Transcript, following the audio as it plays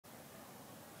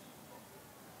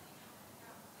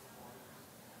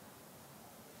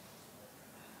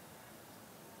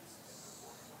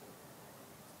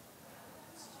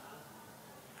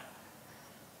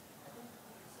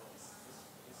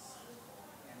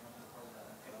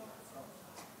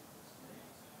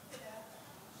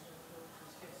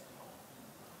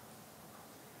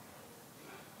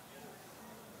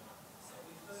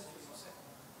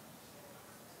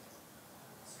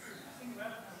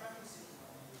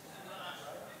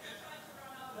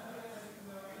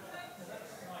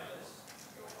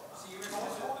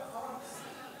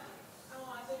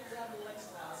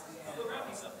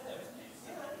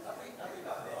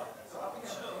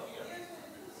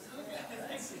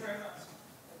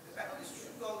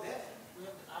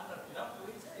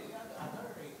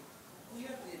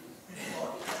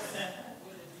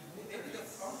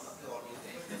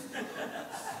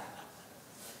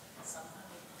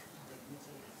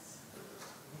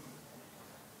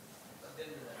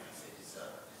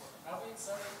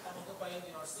point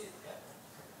in our seat, yeah?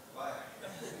 Why?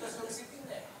 Because we're sitting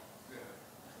there. Yeah.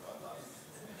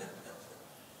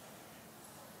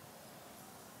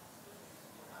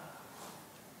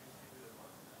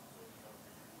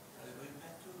 Are we going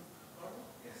back to normal?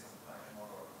 Yes, I'm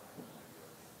more.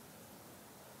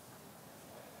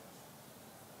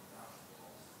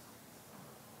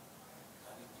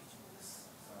 Are you teaching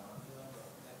this?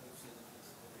 That gives you the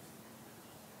flexibility.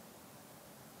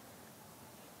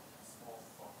 Small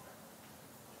form factor.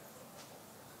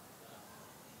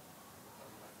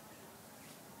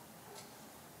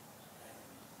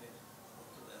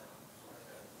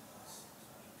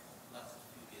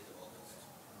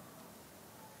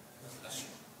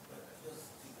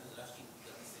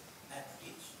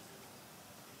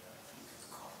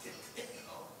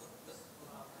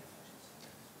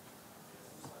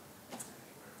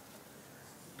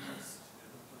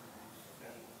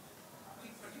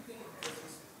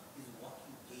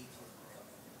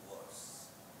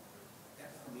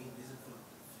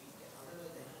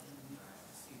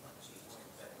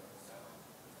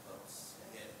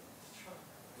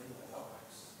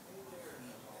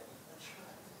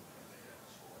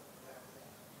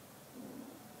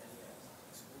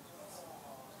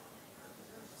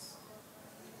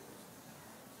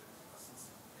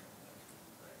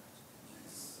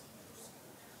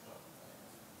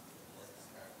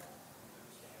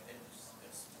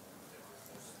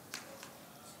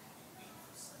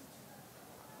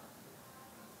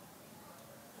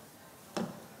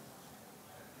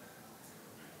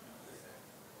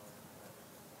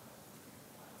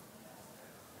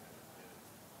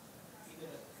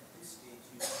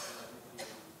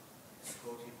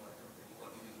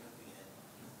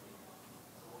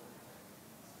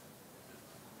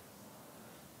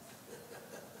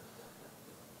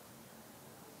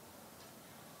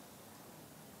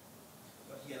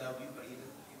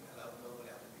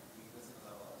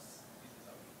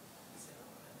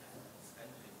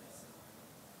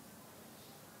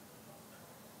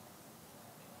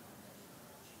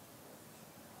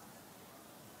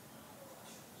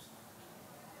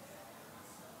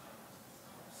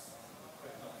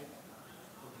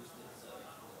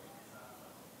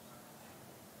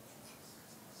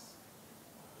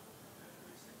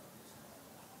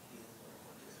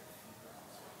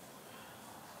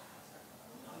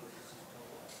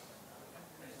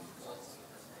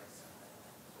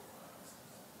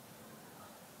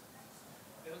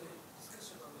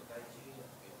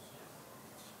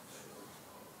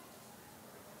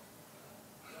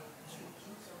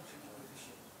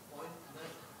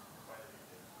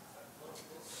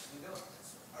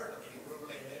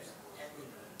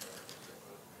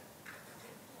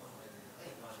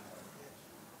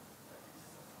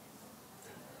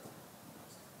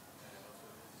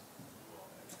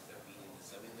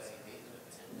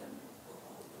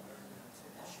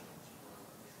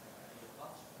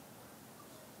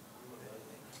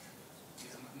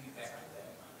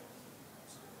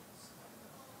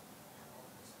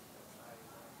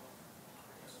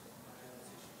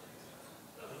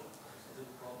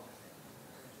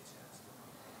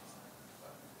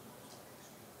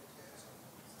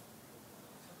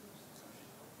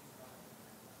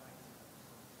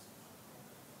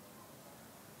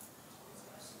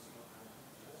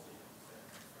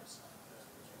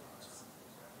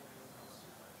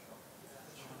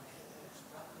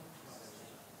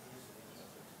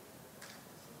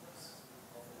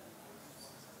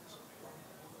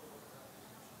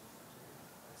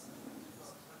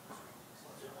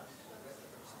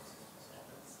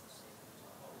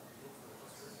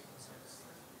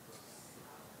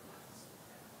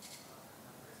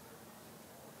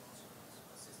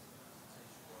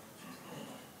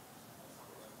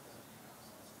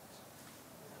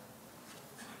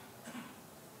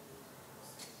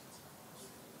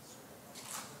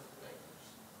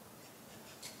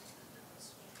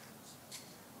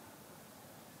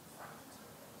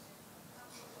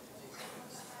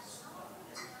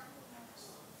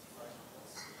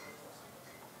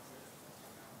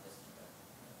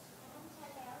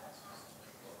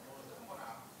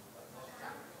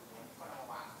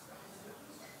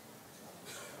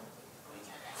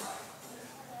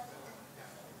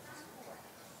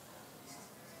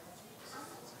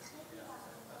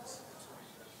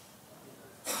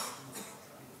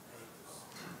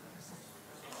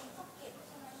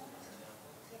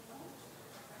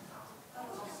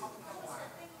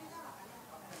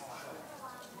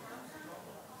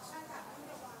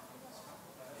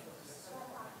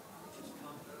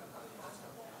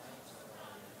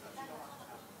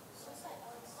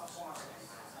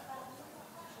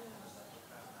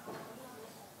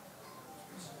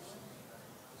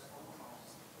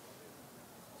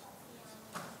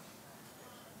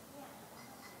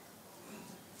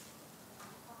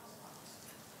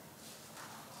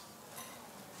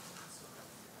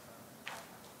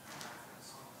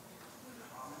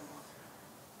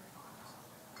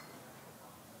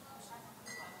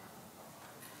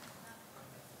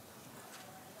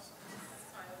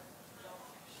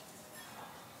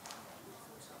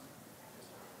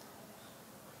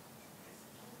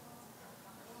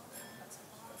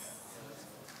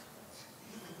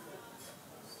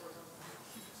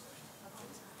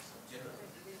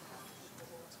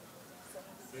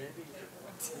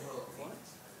 They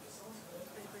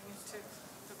bring it to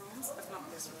the rooms, but not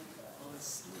this room.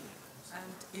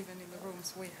 And even in the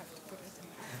rooms, we have to put it in.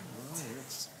 Oh,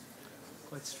 that's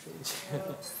quite strange.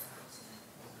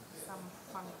 Some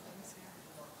funny things here.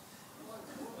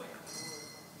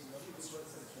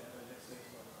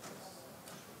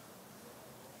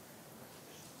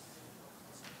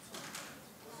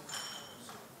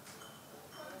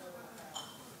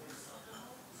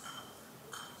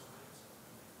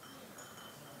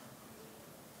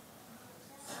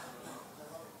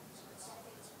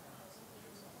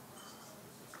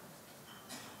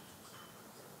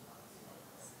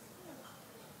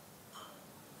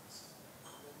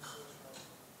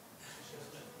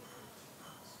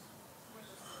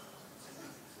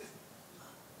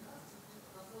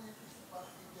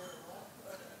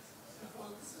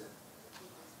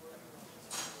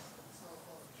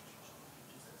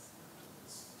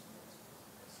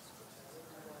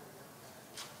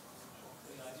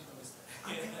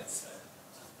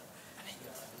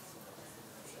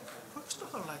 Voiko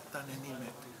tuohon laittaa ne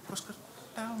nimet? Koska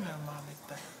tämä ongelma on,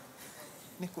 että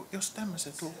niin jos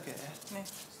tämmöiset lukee Niin.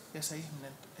 ja se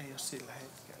ihminen ei ole sillä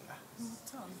hetkellä.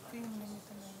 Mutta se on filmi,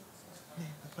 mitä me...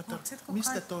 Niin,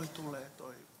 mistä toi tulee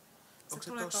toi? Se Onko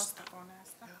tulee tossa? tosta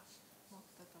koneesta.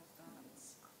 Mutta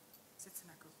sit se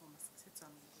näkyy kummassa. Sit se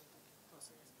on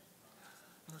tosi.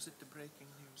 No sitten breaking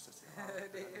news.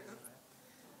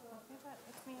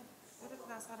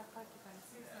 Yritetään saada kaikki tänne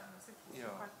sisään ja sitten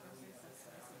Joo. kaikki on sisässä.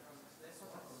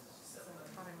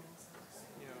 Otat paremmin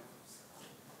sen. Joo.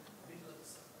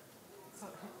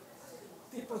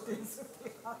 Tiputin sut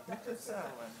ihan. Miten sä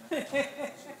olen?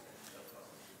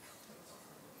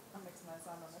 Onneksi mä en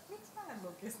sanonut, että miksi mä en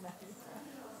lukis näitä.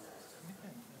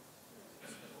 Miten?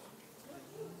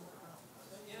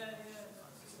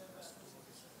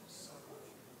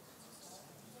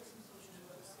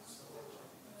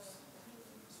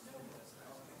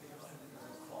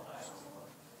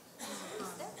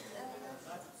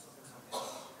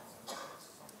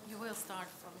 You will start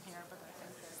from here, but I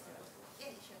think they're still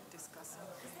discussing.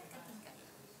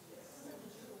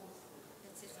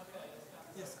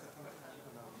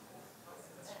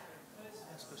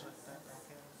 Pitäisikö soittaa?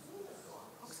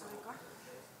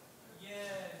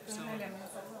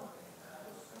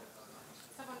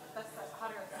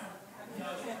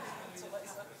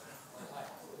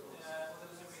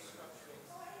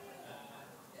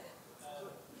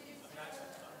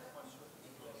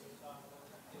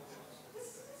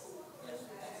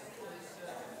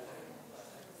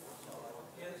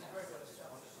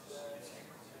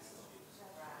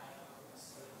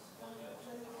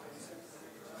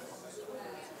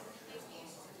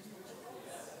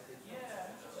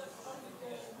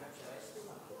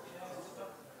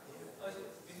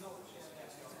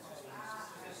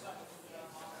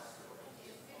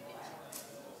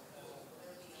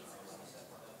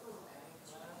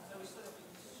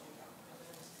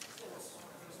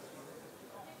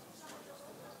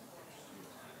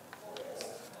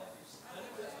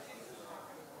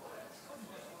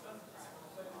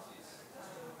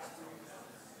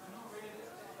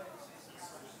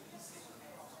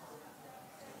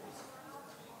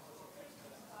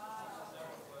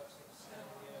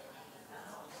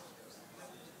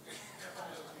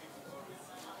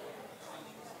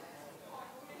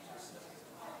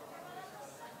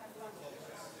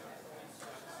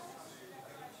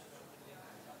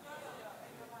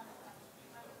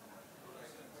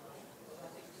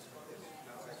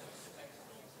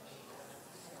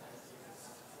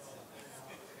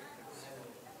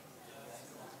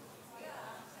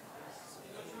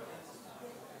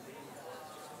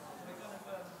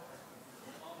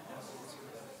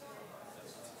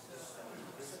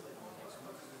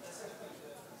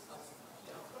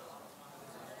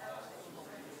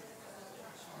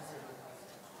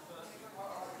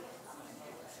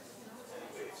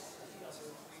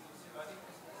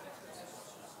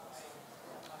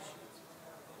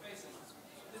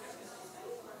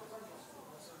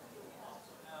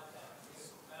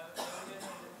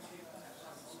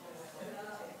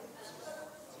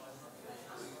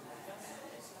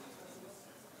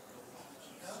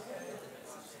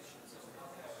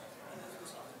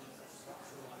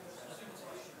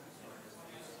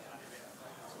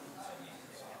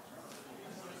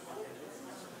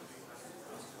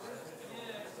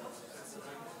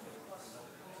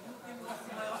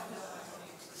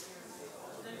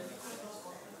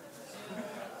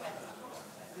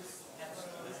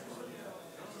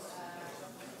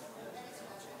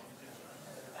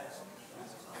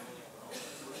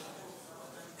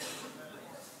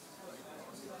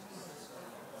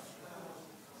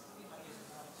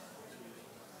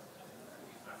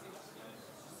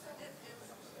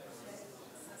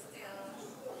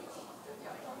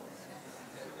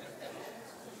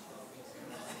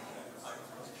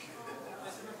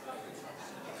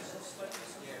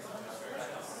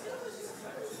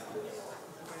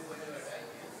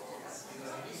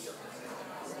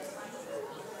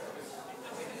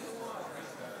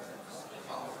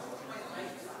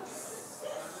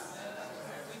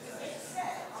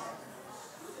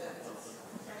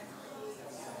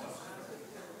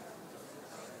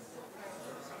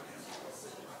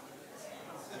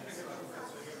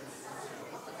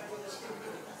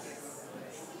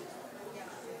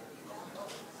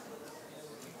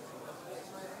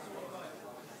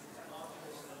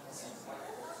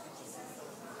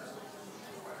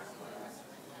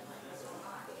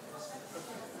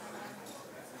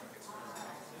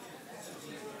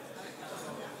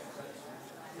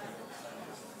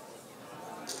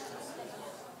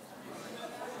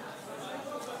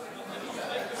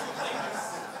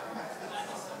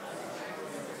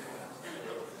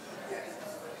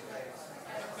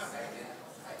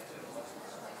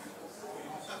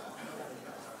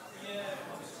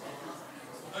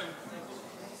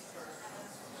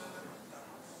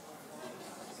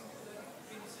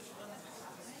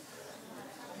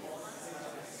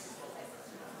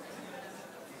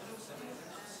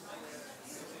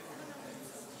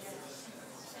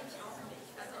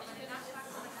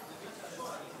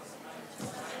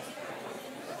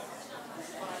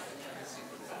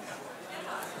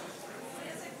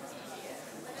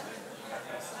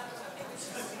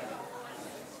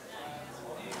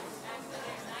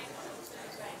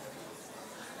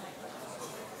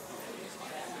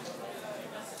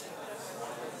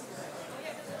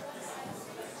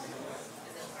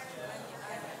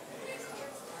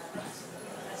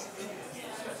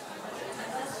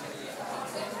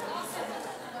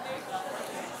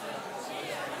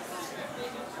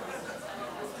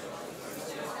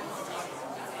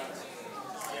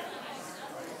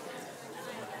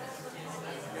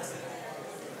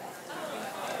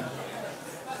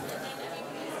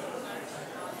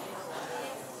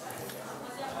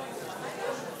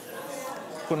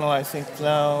 Kunal, I think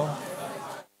now.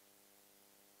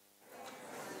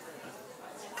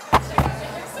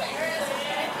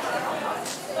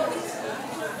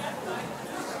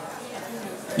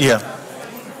 Yeah.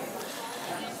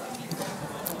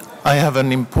 I have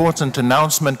an important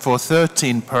announcement for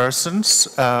 13 persons.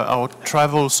 Our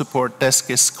travel support desk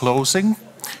is closing.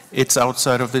 It's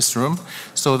outside of this room.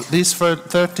 So these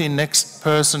 13 next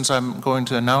persons I'm going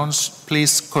to announce,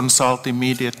 please consult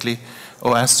immediately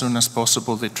or as soon as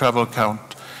possible the travel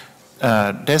count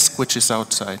desk, which is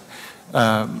outside.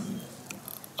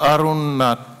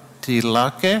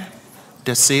 Arunatilake,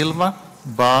 De Silva,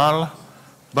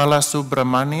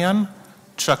 Balasubramanian,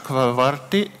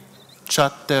 Chakravarti,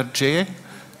 Chatterjee,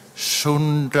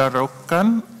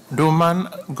 Sundarokan, Duman,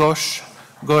 Ghosh,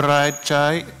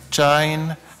 Gorajai,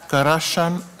 Jain,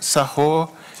 Karashan, Saho,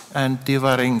 and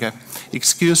Divaringe.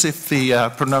 Excuse if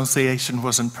the pronunciation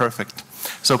wasn't perfect.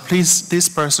 So please, these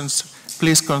persons,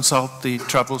 please consult the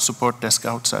travel support desk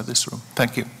outside this room.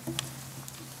 Thank you.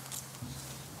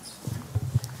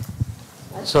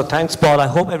 So thanks, Paul. I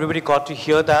hope everybody got to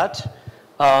hear that.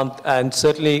 And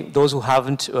certainly those who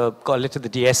haven't collected the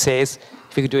DSAs,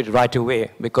 if you could do it right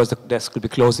away, because the desk will be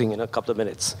closing in a couple of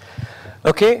minutes.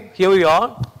 Okay, here we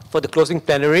are for the closing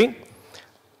plenary.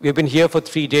 We've been here for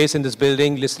 3 days in this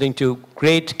building, listening to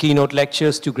great keynote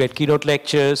lectures,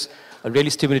 a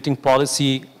really stimulating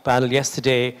policy panel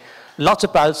yesterday, lots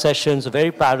of panel sessions,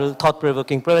 very parallel,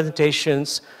 thought-provoking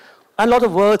presentations, and a lot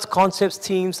of words, concepts,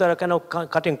 themes that are kind of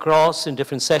cutting across in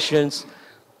different sessions.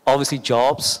 Obviously,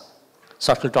 jobs,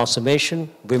 structural transformation,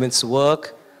 women's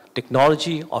work,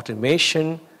 technology,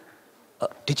 automation,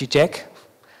 digitech.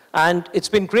 And it's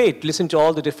been great listening to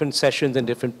all the different sessions and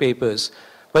different papers.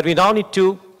 But we now need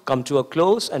to come to a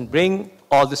close and bring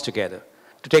all this together,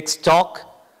 to take stock,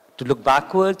 to look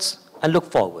backwards and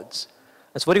look forwards.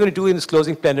 And so what we're going to do in this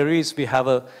closing plenary is we have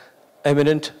an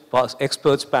eminent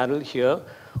experts panel here.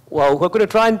 Well, we're going to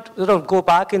try and sort of go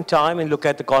back in time and look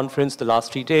at the conference the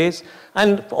last 3 days,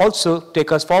 and also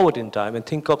take us forward in time and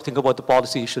think about the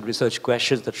policy issue research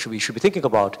questions that we should be thinking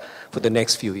about for the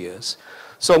next few years.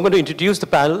 So I'm going to introduce the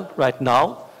panel right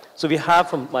now. So we have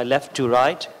from my left to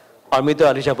right,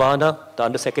 Armida Alisjahbana, the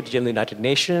Under-Secretary General of the United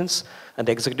Nations, and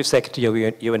the Executive Secretary of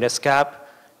ESCAP,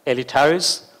 Elliott,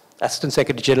 Assistant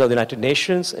Secretary General of the United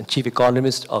Nations and Chief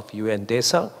Economist of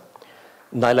UNDESA,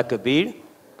 Naila Kabeer,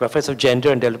 Professor of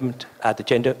Gender and Development at the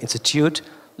Gender Institute,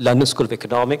 London School of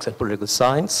Economics and Political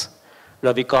Science,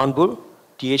 Ravi Kanbur,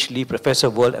 TH. Professor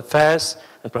of World Affairs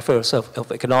and Professor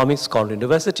of Economics, Cornell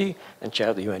University, and Chair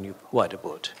of the UN Wider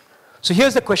Board. So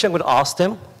here's the question I'm going to ask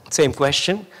them, same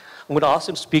question. I'm going to ask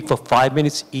them to speak for 5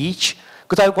 minutes each,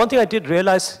 because one thing I did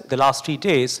realize the last 3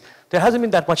 days, there hasn't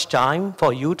been that much time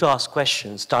for you to ask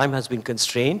questions. Time has been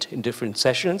constrained in different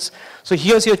sessions. So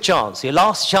here's your chance, your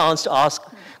last chance to ask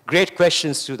great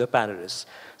questions to the panelists.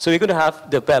 So we're going to have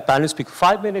the panelists speak for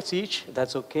 5 minutes each, if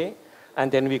that's okay,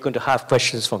 and then we're going to have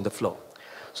questions from the floor.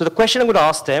 So the question I'm going to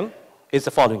ask them is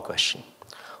the following question.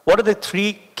 What are the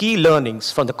 3 key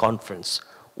learnings from the conference?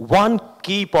 1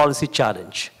 key policy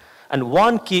challenge, and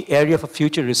 1 key area for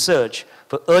future research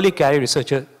for early career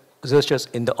researchers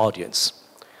in the audience.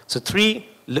 So 3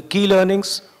 key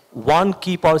learnings, 1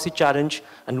 key policy challenge,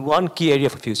 and 1 key area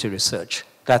for future research.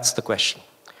 That's the question.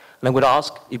 And I'm going to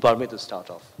ask Ibarme to start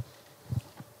off.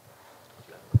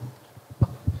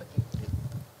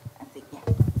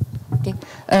 Okay.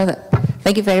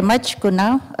 Thank you very much,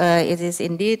 Kunal. It is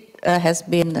indeed has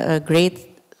been a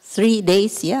great 3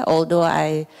 days, yeah, although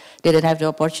I didn't have the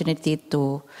opportunity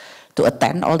to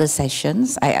attend all the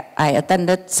sessions. I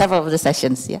attended several of the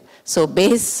sessions, yeah. So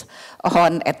based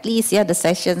on at least, yeah, the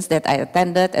sessions that I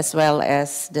attended, as well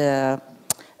as the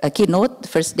keynote, the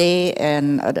first day,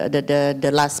 and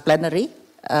the last plenary,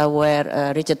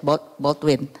 where Richard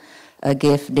Baldwin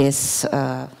gave this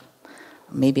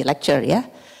maybe lecture, yeah.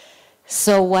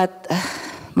 So what,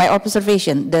 my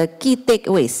observation, the key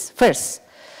takeaways. First,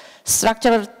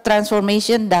 structural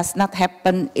transformation does not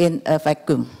happen in a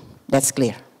vacuum. That's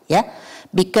clear, yeah?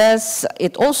 Because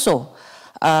it also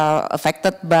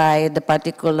affected by the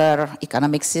particular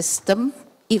economic system,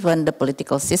 even the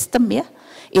political system, yeah?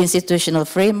 Institutional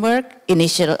framework,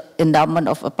 initial endowment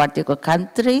of a particular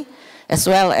country, as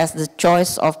well as the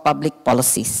choice of public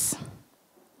policies.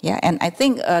 Yeah, and I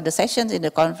think the sessions in the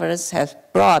conference have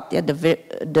brought, yeah,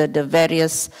 the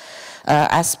various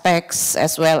aspects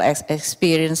as well as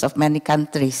experience of many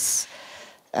countries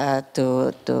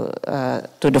to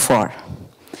the fore.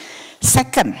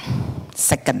 Second,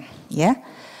 yeah,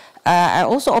 I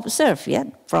also observe, yeah,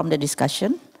 from the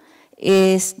discussion,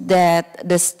 is that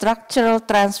the structural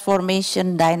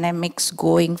transformation dynamics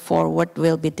going forward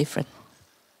will be different.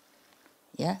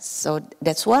 Yeah, so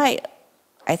that's why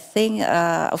I think,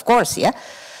 of course, yeah,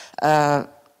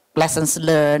 lessons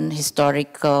learned,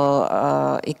 historical,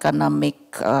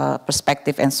 economic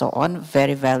perspective, and so on,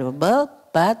 very valuable.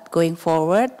 But going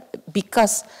forward,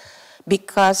 because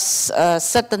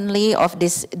certainly of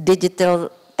this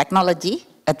digital technology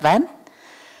advance,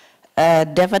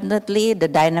 definitely the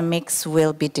dynamics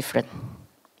will be different.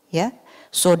 Yeah.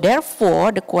 So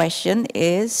therefore, the question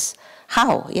is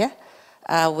how, yeah,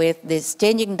 with this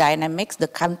changing dynamics, the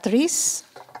countries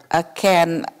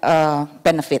can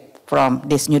benefit from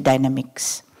this new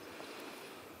dynamics.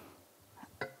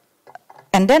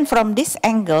 And then from this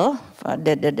angle,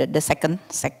 the second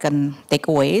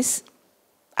takeaways,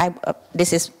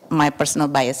 this is my personal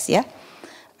bias, yeah.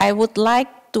 I would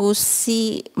like to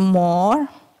see more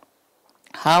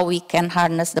how we can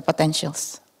harness the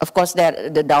potentials. Of course, there are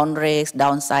the down risks,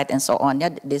 downside, and so on.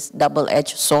 Yeah, this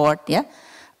double-edged sword. Yeah,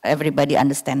 everybody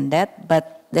understand that.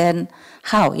 But then,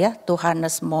 how? Yeah, to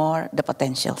harness more the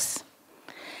potentials.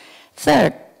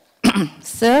 Third,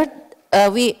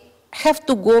 we have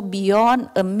to go beyond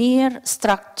a mere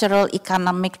structural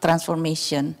economic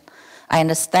transformation. I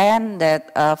understand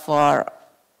that for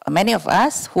many of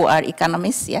us who are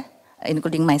economists, yeah,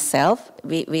 including myself,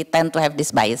 we tend to have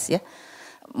this bias, yeah.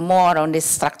 More on this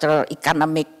structural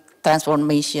economic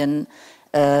transformation,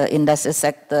 industrial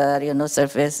sector, you know,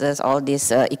 services, all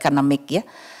this economic, yeah.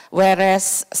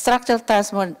 Whereas structural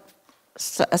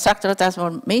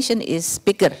transformation is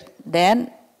bigger than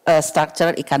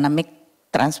structural economic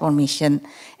transformation.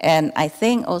 And I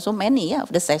think also many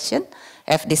of the session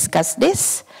have discussed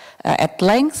this at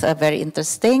length, very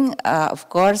interesting. Of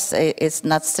course, it's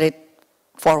not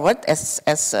straightforward as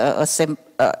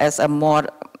a more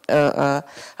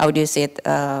how do you say it,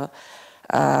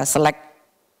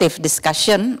 selective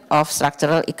discussion of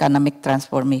structural economic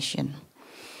transformation.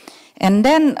 And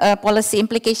then policy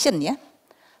implication, yeah.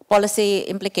 Policy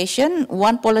implication,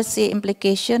 one policy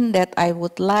implication that I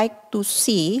would like to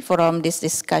see from this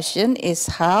discussion is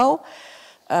how,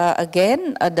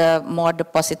 again, the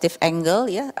positive angle,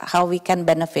 yeah, how we can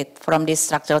benefit from this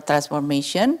structural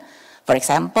transformation. For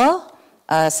example,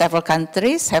 several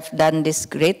countries have done this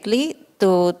greatly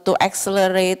to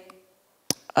accelerate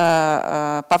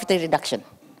poverty reduction,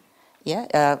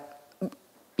 yeah,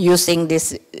 using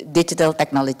this digital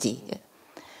technology.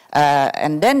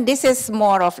 And then this is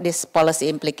more of this policy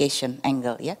implication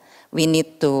angle, yeah. We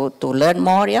need to learn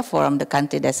more, yeah, from the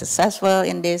country that's successful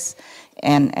in this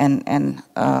and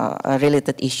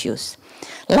related issues.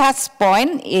 Last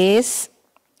point is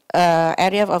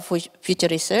area of future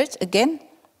research. Again,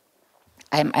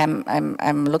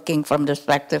 I'm looking from the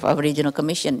perspective of regional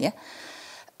commission, yeah.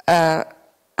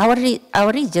 Our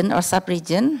region or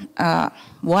sub-region,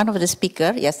 one of the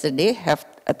speakers yesterday have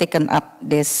taken up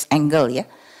this angle, yeah.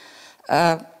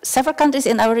 Several countries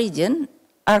in our region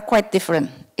are quite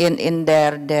different in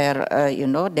their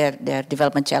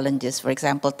development challenges. For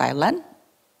example, Thailand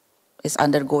is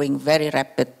undergoing very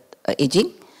rapid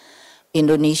aging.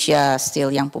 Indonesia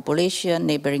still young population.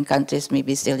 Neighboring countries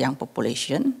maybe still young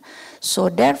population. So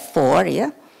therefore,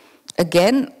 yeah,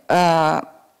 again,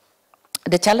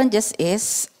 the challenges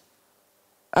is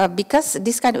because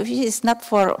this kind of issue is not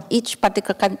for each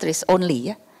particular countries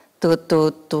only, yeah,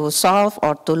 to solve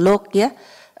or to look, yeah,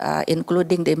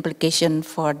 including the implication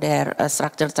for their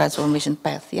structural transformation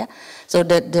path, yeah. So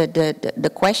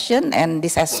the question, and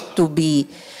this has to be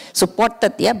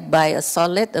supported, yeah, by a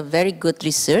solid, a very good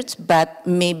research, but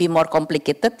maybe more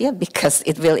complicated, yeah, because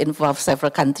it will involve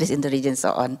several countries in the region,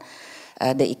 so on.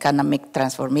 The economic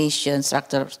transformation,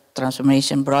 structural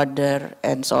transformation broader,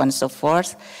 and so on and so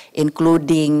forth,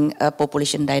 including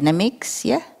population dynamics,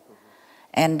 yeah.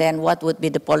 And then what would be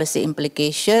the policy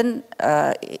implication,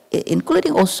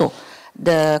 including also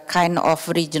the kind of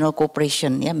regional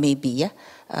cooperation, yeah, maybe, yeah,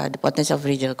 the potential of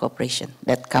regional cooperation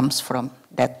that comes from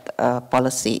that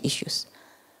policy issues.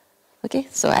 Okay,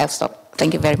 so I'll stop.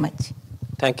 Thank you very much.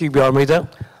 Thank you, Armida.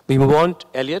 We move on to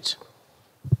Elliott.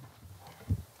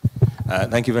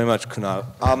 Thank you very much, Kunal.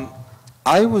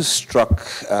 I was struck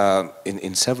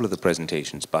in several of the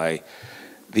presentations by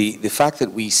the fact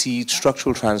that we see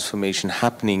structural transformation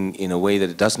happening in a way that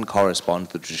it doesn't correspond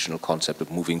to the traditional concept of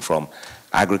moving from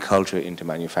agriculture into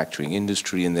manufacturing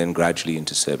industry and then gradually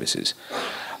into services.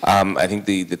 I think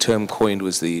the term coined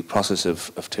was the process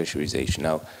of tertiarization.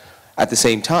 Now, at the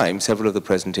same time, several of the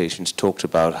presentations talked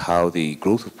about how the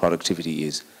growth of productivity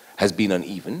has been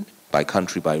uneven by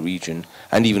country, by region,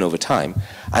 and even over time,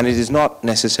 and it is not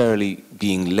necessarily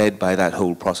being led by that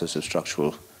whole process of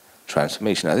structural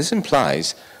transformation. Now, this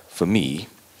implies, for me,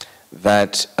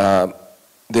 that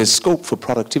there's scope for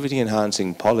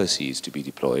productivity-enhancing policies to be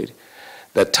deployed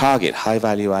that target high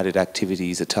value-added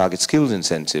activities, that target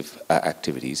skills-intensive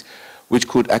activities, which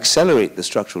could accelerate the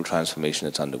structural transformation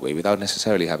that's underway without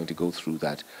necessarily having to go through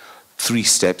that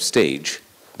three-step stage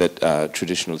that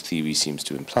traditional theory seems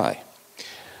to imply.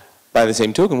 By the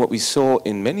same token, what we saw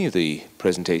in many of the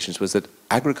presentations was that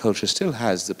agriculture still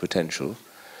has the potential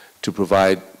to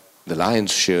provide the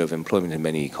lion's share of employment in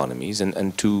many economies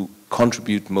and to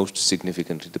contribute most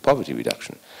significantly to poverty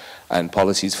reduction. And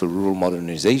policies for rural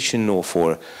modernization or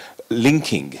for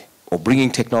linking or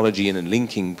bringing technology in and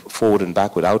linking forward and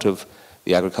backward out of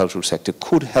the agricultural sector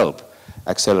could help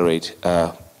accelerate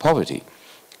poverty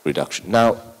reduction.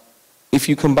 Now, if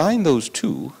you combine those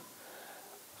two,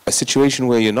 a situation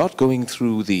where you're not going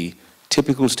through the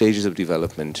typical stages of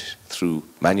development through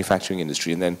manufacturing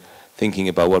industry and then thinking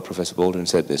about what Professor Baldwin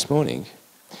said this morning,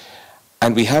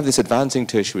 and we have this advancing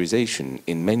tertiarization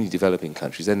in many developing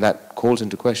countries, then that calls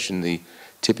into question the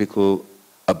typical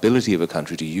ability of a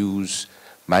country to use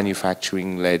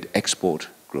manufacturing-led export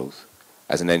growth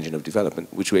as an engine of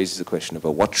development, which raises the question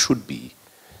about what should be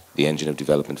the engine of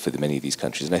development for many of these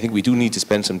countries. And I think we do need to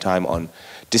spend some time on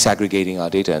disaggregating our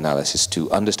data analysis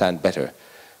to understand better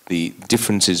the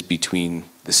differences between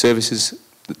the services,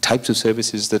 the types of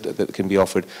services that can be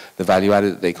offered, the value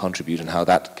added that they contribute, and how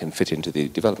that can fit into the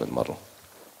development model.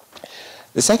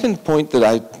 The second point that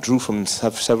I drew from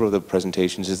several of the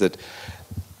presentations is that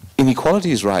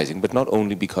inequality is rising, but not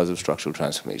only because of structural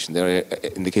transformation. There are,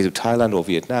 in the case of Thailand or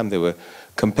Vietnam, there were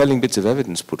compelling bits of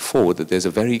evidence put forward that there's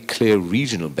a very clear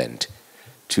regional bent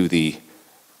to the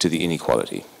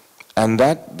inequality. And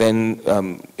that then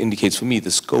indicates for me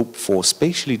the scope for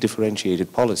spatially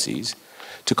differentiated policies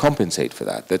to compensate for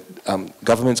that, that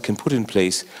governments can put in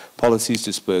place policies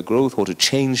to spur growth or to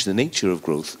change the nature of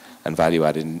growth and value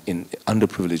added in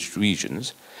underprivileged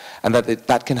regions, and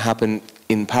that can happen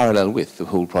in parallel with the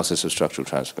whole process of structural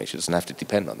transformation. It doesn't have to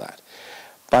depend on that.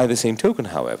 By the same token,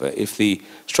 however, if the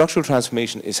structural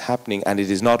transformation is happening and it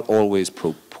is not always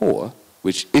pro-poor,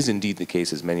 which is indeed the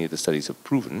case as many of the studies have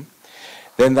proven,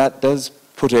 then that does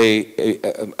put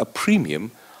a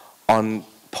premium on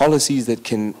policies that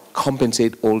can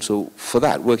compensate also for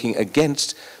that, working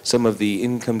against some of the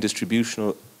income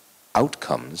distributional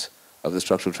outcomes of the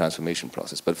structural transformation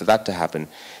process. But for that to happen,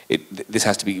 this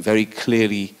has to be very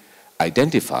clearly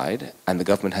identified, and the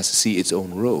government has to see its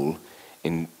own role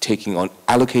in taking on,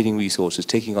 allocating resources,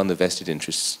 taking on the vested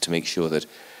interests to make sure that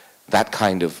that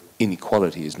kind of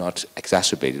inequality is not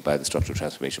exacerbated by the structural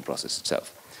transformation process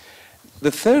itself. The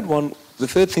third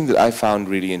thing that I found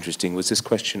really interesting was this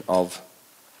question of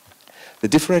the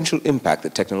differential impact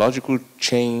that technological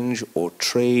change or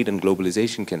trade and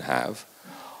globalization can have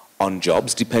on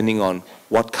jobs, depending on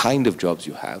what kind of jobs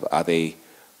you have. Are they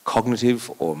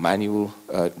cognitive or manual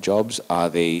jobs? Are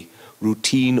they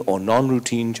routine or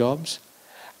non-routine jobs?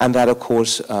 And that, of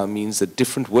course, means that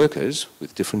different workers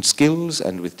with different skills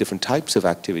and with different types of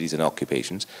activities and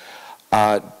occupations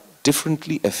are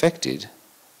differently affected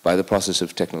by the process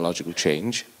of technological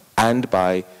change and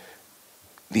by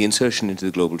the insertion into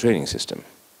the global trading system.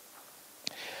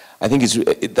 I think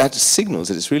that signals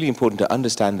that it's really important to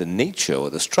understand the nature or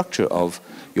the structure of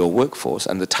your workforce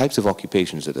and the types of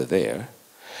occupations that are there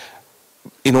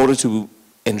in order to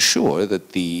ensure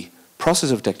that the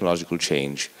process of technological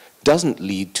change doesn't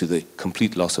lead to the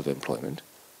complete loss of employment.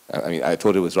 I mean, I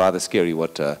thought it was rather scary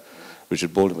what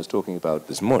Richard Baldwin was talking about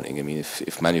this morning. I mean,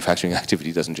 if manufacturing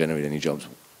activity doesn't generate any jobs,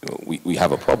 we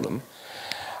have a problem.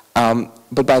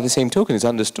 But by the same token, it's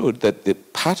understood that the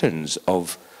patterns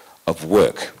of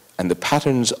work and the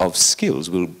patterns of skills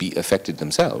will be affected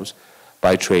themselves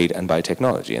by trade and by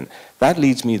technology. And that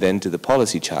leads me then to the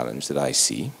policy challenge that I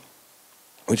see,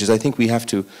 which is I think we have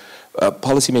to,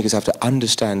 policymakers have to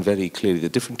understand very clearly the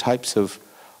different types of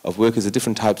workers, the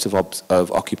different types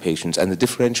of occupations, and the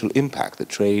differential impact that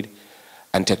trade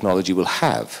and technology will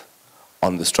have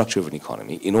on the structure of an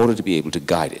economy in order to be able to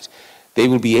guide it. They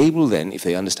will be able then, if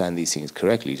they understand these things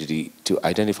correctly, to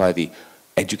identify the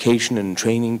education and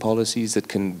training policies that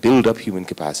can build up human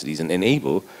capacities and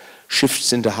enable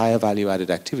shifts into higher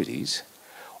value-added activities,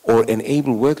 or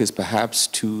enable workers perhaps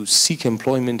to seek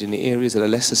employment in areas that are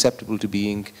less susceptible to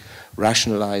being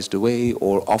rationalized away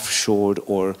or offshored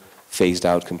or phased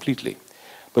out completely.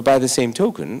 But by the same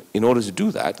token, in order to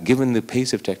do that, given the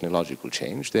pace of technological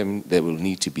change, then there will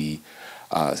need to be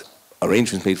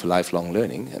arrangements made for lifelong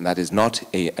learning, and that is not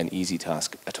an easy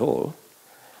task at all.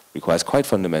 It requires quite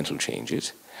fundamental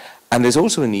changes. And there's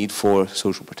also a need for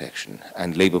social protection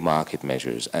and labor market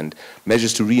measures and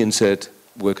measures to reinsert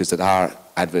workers that are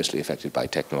adversely affected by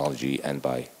technology and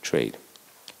by trade.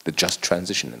 The just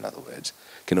transition, in other words,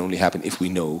 can only happen if we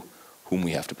know whom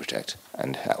we have to protect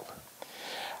and help.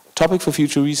 topic for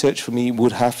future research for me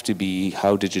would have to be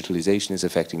how digitalization is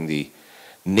affecting the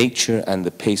nature and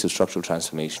the pace of structural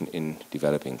transformation in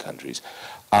developing countries.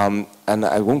 And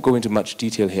I won't go into much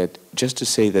detail here, just to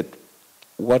say that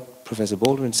what Professor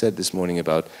Baldwin said this morning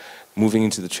about moving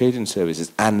into the trade and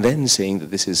services and then saying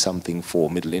that this is something for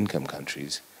middle-income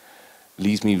countries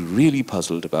leaves me really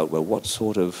puzzled about, well, what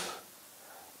sort of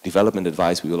development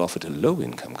advice we will offer to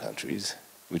low-income countries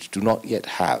which do not yet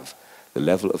have the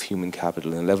level of human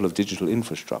capital and the level of digital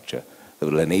infrastructure that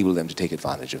will enable them to take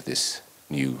advantage of this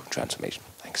new transformation.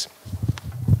 Thanks.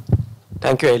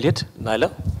 Thank you, Elliott.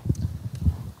 Naila?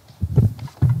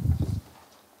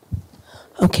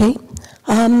 Okay.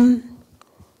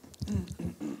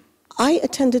 I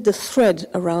attended the thread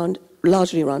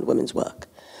largely around women's work,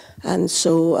 and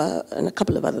so, and a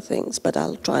couple of other things, but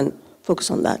I'll try and focus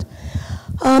on that.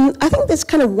 I think there's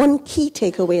kind of one key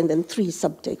takeaway and then three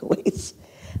sub-takeaways.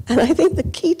 And I think the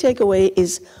key takeaway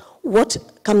is what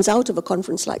comes out of a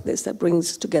conference like this that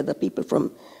brings together people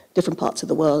from different parts of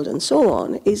the world and so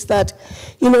on, is that,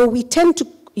 we tend to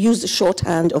use the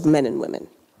shorthand of men and women,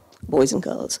 boys and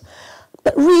girls.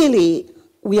 But really,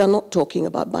 we are not talking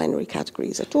about binary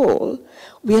categories at all.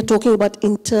 We are talking about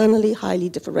internally highly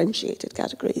differentiated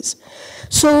categories.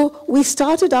 So we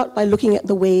started out by looking at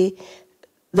the way,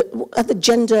 at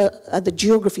the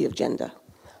geography of gender,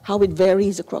 how it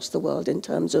varies across the world in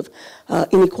terms of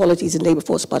inequalities in labor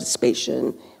force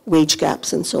participation, wage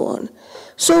gaps, and so on.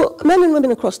 So men and women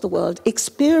across the world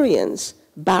experience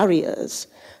barriers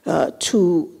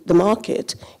to the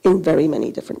market in very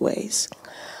many different ways.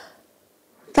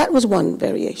 That was one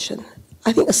variation.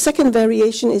 I think a second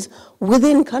variation is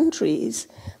within countries,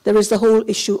 there is the whole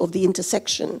issue of the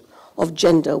intersection of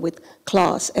gender with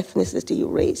class, ethnicity,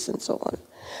 race, and so on.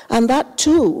 And that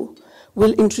too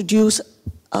will introduce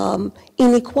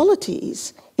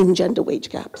inequalities in gender wage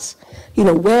gaps.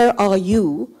 Where are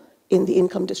you in the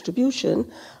income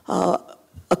distribution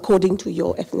according to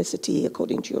your ethnicity,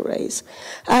 according to your race?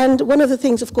 And one of the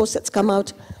things, of course, that's come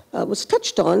out, was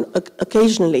touched on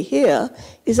occasionally here,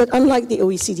 is that unlike the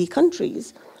OECD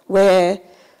countries, where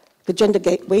the gender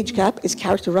wage gap is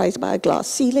characterized by a glass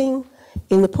ceiling,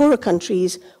 in the poorer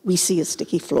countries, we see a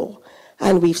sticky floor.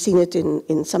 And we've seen it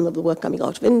in some of the work coming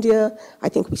out of India. I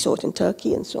think we saw it in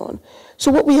Turkey and so on.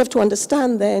 So what we have to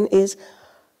understand then is,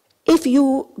 if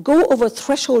you go over a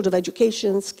threshold of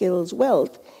education, skills,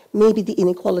 wealth, maybe the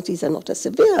inequalities are not as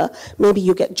severe. Maybe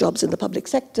you get jobs in the public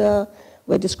sector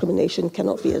where discrimination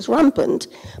cannot be as rampant.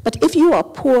 But if you are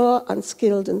poor,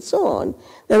 unskilled, and so on,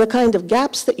 then the kind of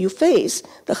gaps that you face,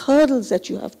 the hurdles that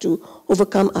you have to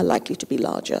overcome are likely to be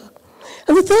larger.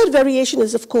 And the third variation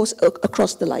is, of course,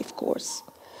 across the life course,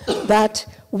 that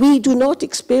we do not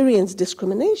experience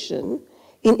discrimination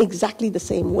in exactly the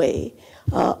same way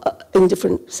in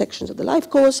different sections of the life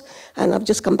course. And I've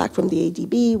just come back from the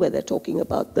ADB, where they're talking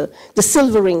about the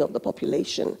silvering of the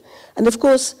population. And of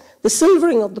course, the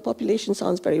silvering of the population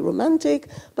sounds very romantic,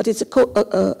 but it's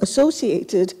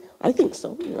associated, I think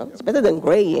so, it's better than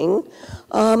graying,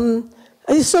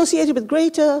 it's associated with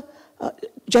greater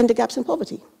gender gaps in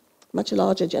poverty. Much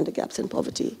larger gender gaps in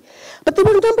poverty. But there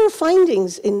were a number of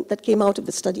findings that came out of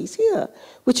the studies here,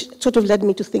 which sort of led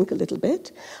me to think a little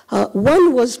bit.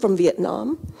 One was from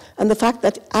Vietnam, and the fact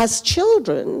that as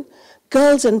children,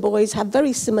 girls and boys have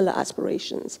very similar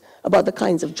aspirations about the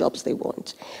kinds of jobs they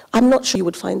want. I'm not sure you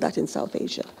would find that in South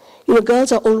Asia.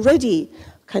 Girls are already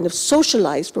kind of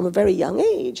socialized from a very young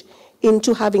age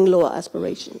into having lower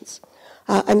aspirations.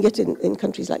 And yet in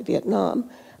countries like Vietnam,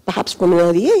 perhaps from an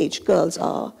early age, girls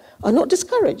are not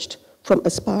discouraged from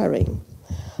aspiring.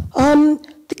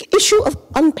 The issue of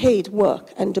unpaid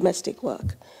work and domestic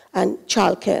work and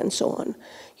childcare and so on.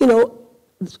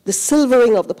 The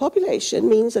silvering of the population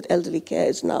means that elderly care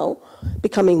is now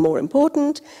becoming more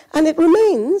important, and it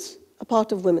remains a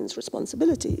part of women's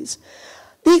responsibilities.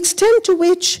 The extent to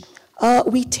which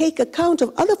we take account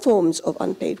of other forms of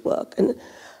unpaid work, and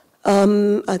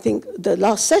I think the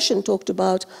last session talked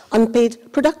about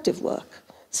unpaid productive work,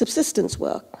 subsistence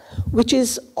work, which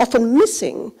is often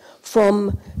missing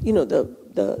from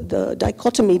the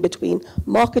dichotomy between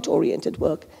market-oriented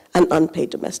work and unpaid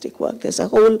domestic work. There's a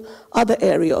whole other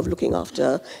area of looking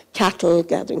after cattle,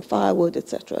 gathering firewood,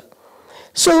 etc.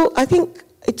 So I think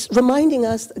it's reminding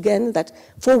us again that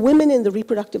for women in the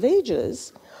reproductive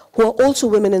ages, who are also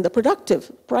women in the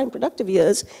prime productive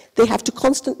years, they have to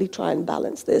constantly try and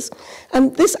balance this.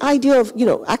 And this idea of,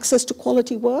 access to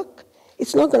quality work,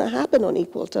 it's not going to happen on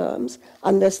equal terms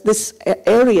unless this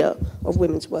area of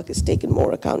women's work is taken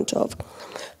more account of.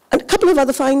 And a couple of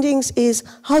other findings is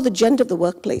how the gender of the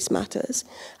workplace matters.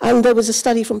 And there was a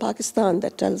study from Pakistan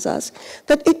that tells us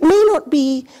that it may not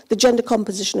be the gender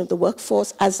composition of the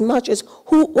workforce as much as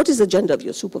what is the gender of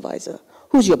your supervisor?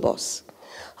 Who's your boss?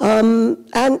 And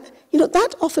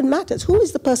that often matters. Who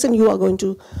is the person you are going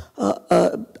to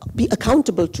be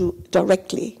accountable to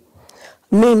directly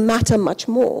may matter much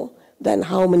more than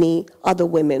how many other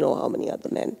women or how many other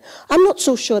men. I'm not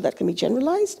so sure that can be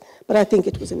generalized, but I think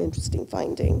it was an interesting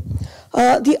finding.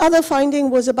 The other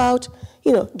finding was about,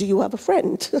 do you have a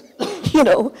friend?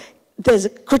 There's a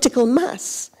critical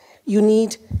mass. You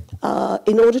need,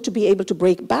 in order to be able to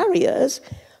break barriers,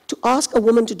 to ask a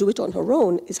woman to do it on her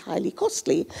own is highly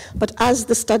costly. But as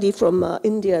the study from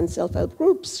India and self-help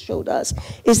groups showed us,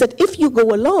 is that if you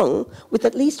go along with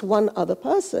at least one other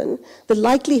person, the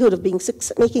likelihood of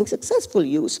making successful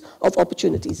use of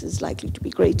opportunities is likely to be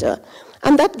greater.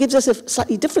 And that gives us a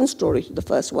slightly different story to the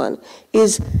first one,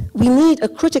 is we need a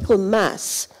critical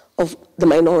mass of the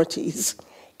minorities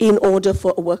in order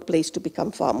for a workplace to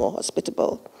become far more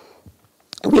hospitable.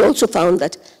 We also found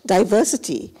that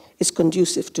diversity is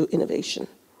conducive to innovation.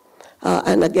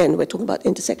 And again, we're talking about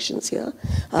intersections here.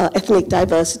 Ethnic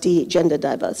diversity, gender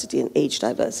diversity, and age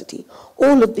diversity.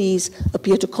 All of these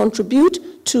appear to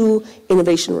contribute to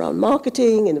innovation around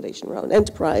marketing, innovation around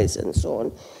enterprise, and so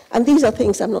on. And these are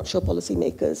things I'm not sure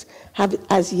policymakers have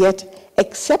as yet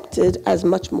accepted as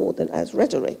much more than as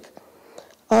rhetoric.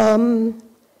 I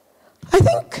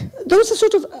think those are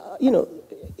sort of,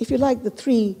 if you like, the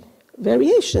three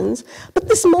variations. But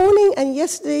this morning and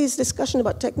yesterday's discussion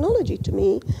about technology, to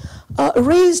me,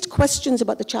 raised questions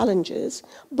about the challenges,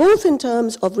 both in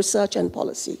terms of research and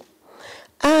policy.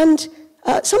 And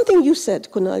something you said,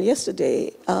 Kunal,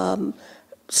 yesterday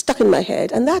stuck in my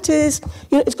head, and that is,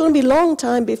 it's going to be a long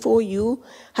time before you're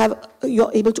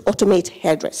able to automate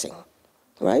hairdressing,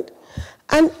 right?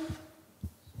 And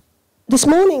this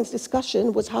morning's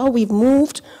discussion was how we've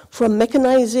moved from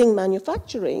mechanizing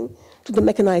manufacturing to the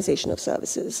mechanization of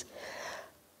services.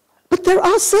 But there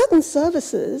are certain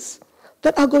services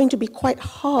that are going to be quite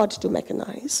hard to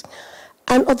mechanize.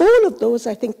 And of all of those,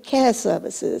 I think care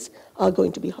services are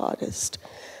going to be hardest.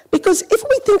 Because if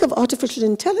we think of artificial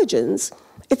intelligence,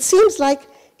 it seems like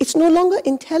it's no longer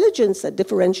intelligence that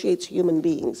differentiates human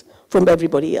beings from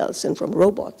everybody else and from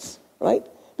robots, right?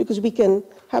 Because we can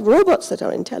have robots that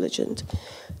are intelligent.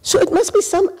 So it must be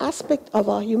some aspect of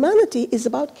our humanity is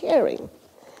about caring.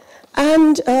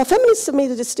 And feminists have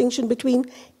made a distinction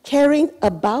between caring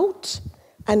about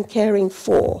and caring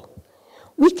for.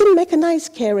 We can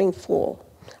mechanize caring for.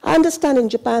 I understand in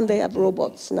Japan they have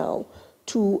robots now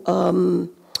for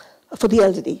the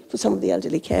elderly, for some of the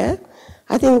elderly care.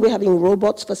 I think we're having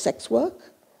robots for sex work,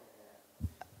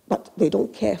 but they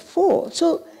don't care for.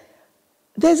 So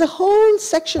there's a whole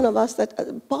section of us,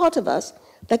 part of us,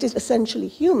 that is essentially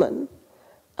human,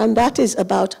 and that is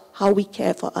about how we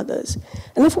care for others.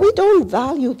 And if we don't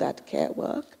value that care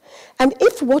work, and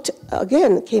if what,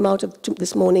 again, came out of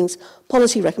this morning's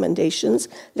policy recommendations,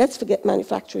 let's forget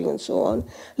manufacturing and so on,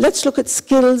 let's look at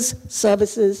skills,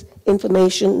 services,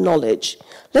 information, knowledge.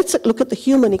 Let's look at the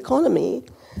human economy.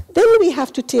 Then we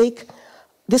have to take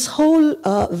this whole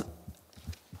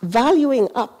valuing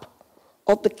up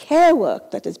of the care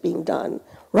work that is being done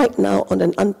right now on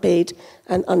an unpaid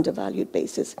and undervalued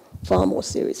basis far more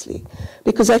seriously.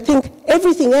 Because I think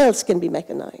everything else can be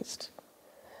mechanized.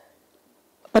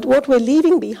 But what we're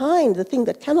leaving behind, the thing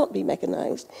that cannot be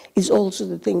mechanized, is also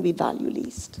the thing we value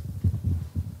least.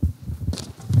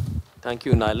 Thank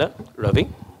you, Naila. Ravi?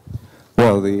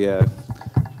 Well, the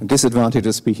disadvantage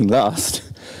of speaking last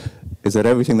is that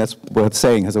everything that's worth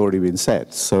saying has already been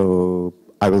said. So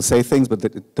I will say things, but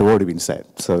they've already been said.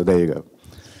 So there you go.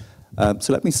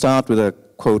 So let me start with a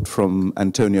quote from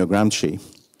Antonio Gramsci,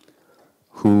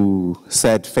 who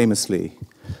said famously,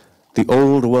 "The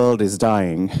old world is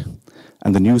dying,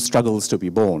 and the new struggles to be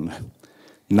born.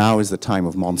 Now is the time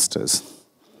of monsters."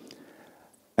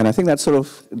 And I think that sort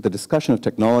of, the discussion of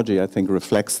technology, I think,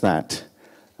 reflects that.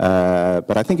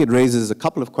 But I think it raises a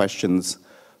couple of questions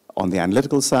on the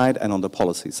analytical side and on the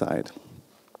policy side.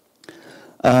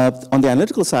 On the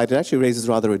analytical side, it actually raises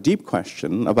rather a deep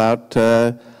question about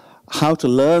how to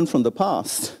learn from the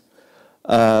past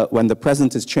when the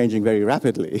present is changing very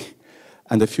rapidly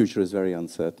and the future is very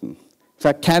uncertain. In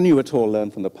fact, can you at all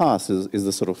learn from the past is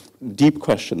the sort of deep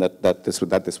question that this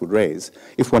would raise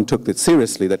if one took it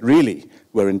seriously, that really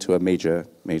we're into a major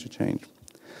change.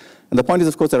 And the point is,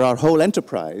 of course, that our whole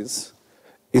enterprise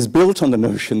is built on the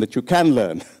notion that you can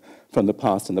learn from the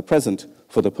past and the present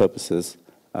for the purposes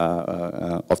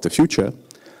of the future.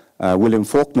 William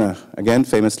Faulkner, again,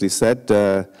 famously said,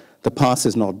 the past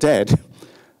is not dead,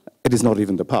 it is not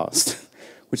even the past,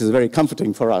 which is very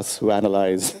comforting for us who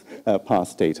analyze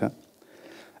past data.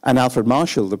 And Alfred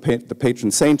Marshall, the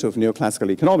patron saint of neoclassical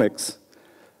economics,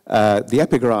 the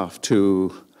epigraph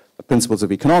to the principles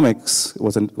of economics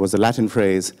was the Latin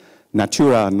phrase,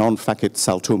 natura non facit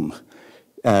saltum.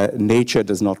 Nature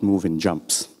does not move in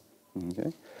jumps.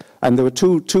 Okay? And there were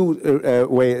two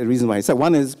reasons why he said.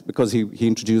 One is because he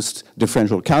introduced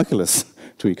differential calculus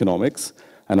to economics.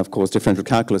 And of course, differential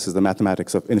calculus is the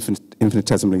mathematics of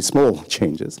infinitesimally small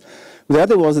changes. The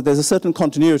other was that there's a certain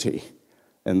continuity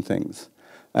in things.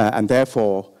 And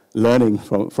therefore, learning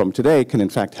from today can in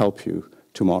fact help you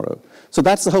tomorrow. So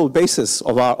that's the whole basis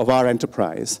of our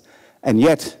enterprise. And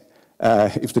yet,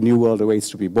 if the new world awaits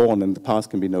to be born and the past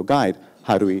can be no guide,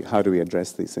 how do we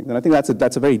address these things? And I think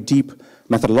that's a very deep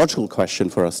methodological question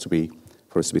for us to be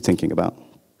thinking about.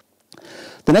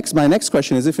 My next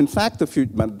question is, if in fact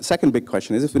the second big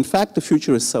question is, if in fact the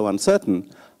future is so uncertain,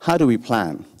 how do we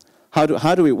plan? What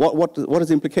are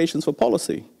the implications for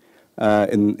policy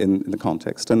in the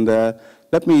context? And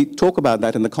let me talk about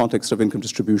that in the context of income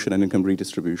distribution and income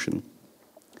redistribution.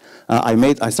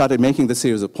 I started making this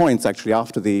series of points actually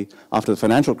after the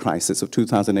financial crisis of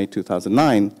 2008,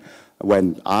 2009,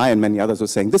 when I and many others were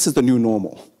saying, this is the new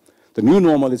normal. The new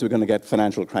normal is we're going to get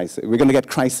financial crisis. We're going to get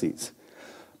crises.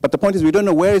 But the point is we don't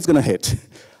know where it's going to hit,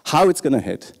 how it's going to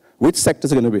hit, which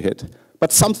sectors are going to be hit.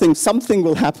 But something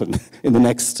will happen in the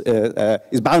next,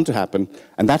 is bound to happen,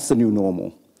 and that's the new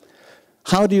normal.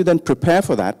 How do you then prepare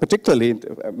for that? Particularly,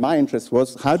 my interest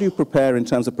was, how do you prepare in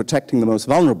terms of protecting the most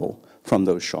vulnerable from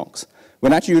those shocks?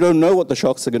 When actually you don't know what the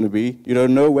shocks are going to be, you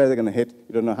don't know where they're going to hit,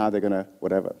 you don't know how they're going to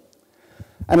whatever.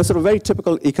 And a sort of very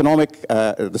typical economic,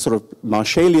 the sort of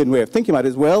Marshallian way of thinking about it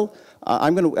is, well,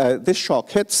 this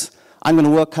shock hits, I'm going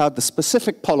to work out the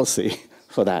specific policy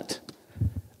for that.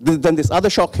 Then this other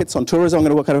shock hits on tourism, I'm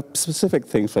going to work out a specific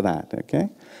thing for that, okay?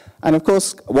 And of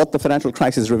course, what the financial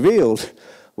crisis revealed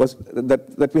was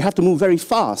that we have to move very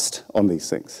fast on these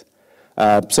things.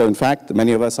 So in fact,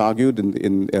 many of us argued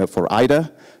for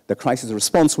IDA, the crisis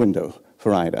response window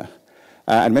for IDA.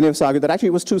 And many of us argued that actually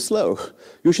it was too slow.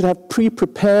 You should have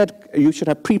pre-prepared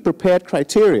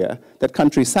criteria that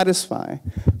countries satisfy,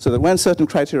 so that when certain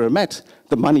criteria are met,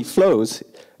 the money flows,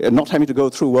 not having to go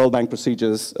through World Bank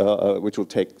procedures, which will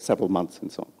take several months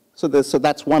and so on. So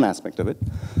that's one aspect of it.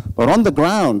 But on the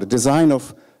ground, the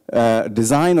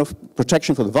design of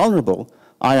protection for the vulnerable,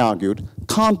 I argued,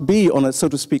 can't be on a, so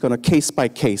to speak, on a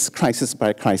case-by-case,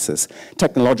 crisis-by-crisis,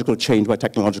 technological change by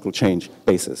technological change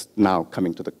basis, now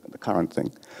coming to the current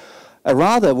thing.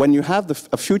 Rather, when you have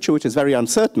a future which is very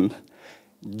uncertain,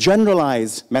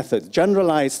 generalized methods,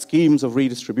 generalized schemes of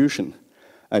redistribution,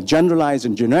 generalized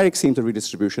and generic schemes of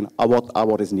redistribution are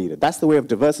what is needed. That's the way of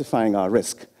diversifying our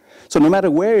risk. So no matter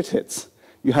where it hits,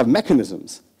 you have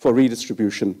mechanisms for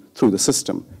redistribution through the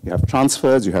system. You have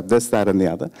transfers, you have this, that, and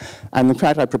the other. And in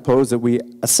fact, I propose that we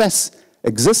assess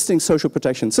existing social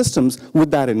protection systems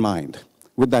with that in mind.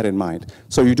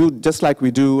 So you do, just like we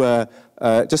do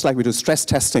stress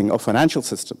testing of financial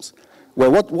systems.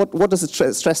 Well, what does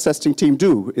the stress testing team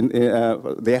do in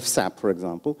the ESCAP, for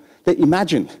example? They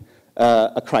imagine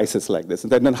a crisis like this,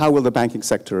 and then how will the banking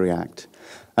sector react?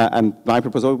 And my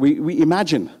proposal, we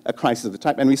imagine a crisis of the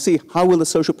type, and we see how will the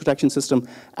social protection system,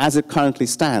 as it currently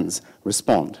stands,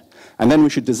 respond. And then we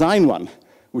should design one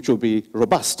which will be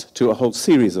robust to a whole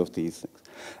series of these things.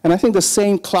 And I think the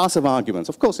same class of arguments,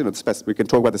 of course, we can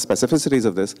talk about the specificities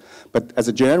of this, but as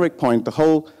a generic point, the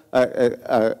whole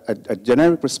a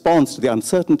generic response to the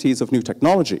uncertainties of new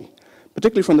technology,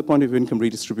 particularly from the point of view of income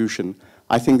redistribution,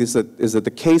 I think is that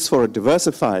the case for a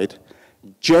diversified,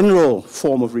 general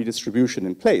form of redistribution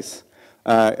in place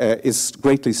is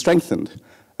greatly strengthened,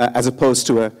 as opposed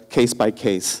to a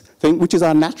case-by-case thing, which is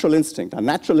our natural instinct. Our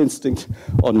natural instinct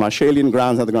on Marshallian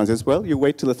grounds and other grounds is, well, you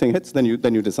wait till the thing hits, then you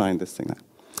design this thing.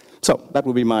 So that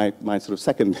will be my sort of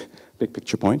second big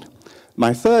picture point.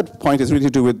 My third point is really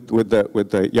to do with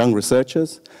the young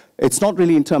researchers. It's not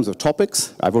really in terms of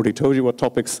topics. I've already told you what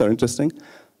topics are interesting,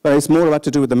 but it's more about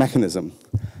to do with the mechanism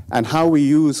and how we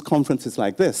use conferences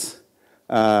like this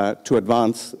to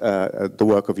advance the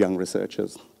work of young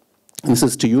researchers. And this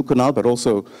is to you, Kunal, but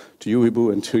also to you,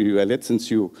 Ibu, and to you, Elliott, since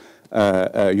you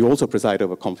also preside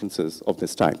over conferences of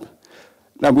this type.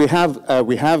 Now, we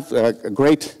have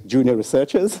great junior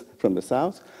researchers from the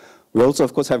South. We also,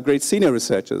 of course, have great senior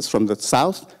researchers from the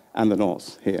South and the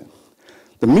North here.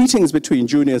 The meetings between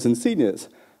juniors and seniors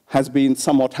has been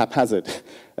somewhat haphazard.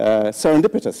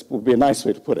 Serendipitous would be a nice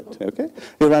way to put it, okay?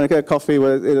 You run a coffee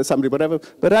with somebody, whatever.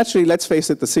 But actually, let's face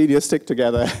it, the seniors stick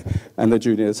together and the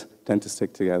juniors tend to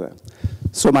stick together.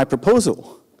 So my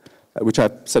proposal which I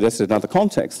suggested in another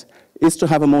context, is to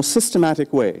have a more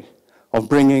systematic way of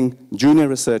bringing junior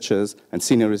researchers and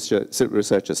senior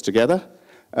researchers together,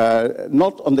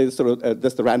 not on the sort of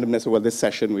just the randomness of, well, this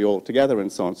session we all together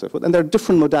and so on and so forth. And there are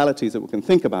different modalities that we can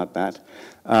think about that,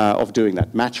 of doing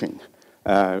that, matching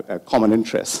common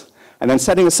interests, and then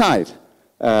setting aside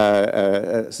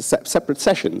separate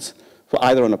sessions for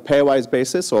either on a pairwise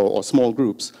basis or small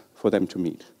groups for them to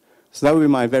meet. So that would be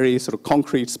my very sort of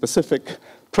concrete, specific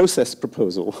process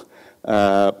proposal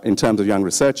in terms of young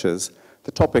researchers.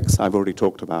 The topics I've already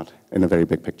talked about in a very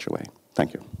big picture way.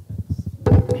 Thank you.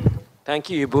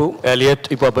 Thank you, Ibu, Elliott,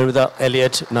 Armida,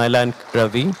 Elliott, Naila, and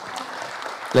Ravi.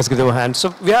 Let's give them a hand.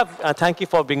 So we have, thank you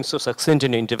for being so succinct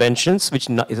in your interventions, which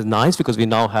is nice because we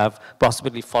now have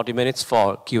approximately 40 minutes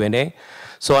for Q&A.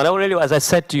 So I really, as I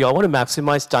said to you, I want to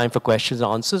maximize time for questions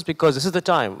and answers because this is the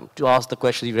time to ask the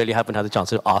questions you really haven't had the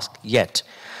chance to ask yet.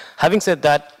 Having said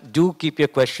that, do keep your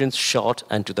questions short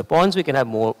and to the point so we can have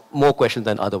more questions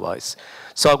than otherwise.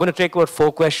 So I'm going to take about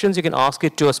 4 questions. You can ask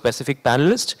it to a specific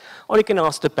panelist or you can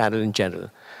ask the panel in general.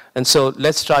 And so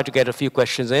let's try to get a few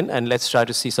questions in and let's try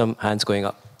to see some hands going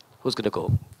up. Who's going to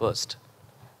go first?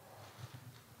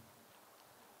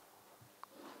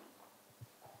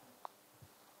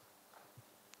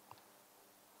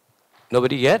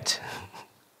 Nobody yet?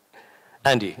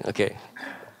 Andy, okay.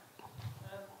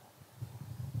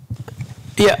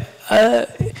 Yeah,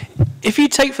 if you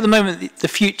take for the moment the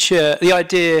future, the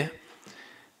idea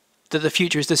that the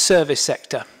future is the service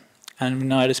sector, and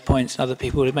Naila's points and other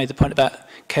people have made the point about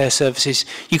care services,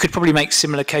 you could probably make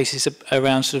similar cases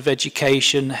around sort of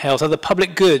education, health. Other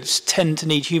public goods tend to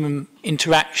need human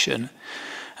interaction.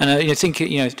 And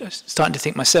starting to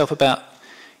think myself about,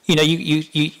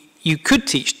 you could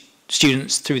teach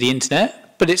students through the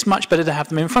internet, but it's much better to have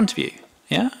them in front of you.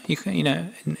 Yeah, it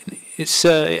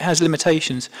has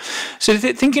limitations. So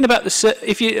thinking about there's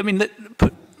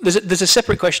a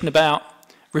separate question about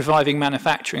reviving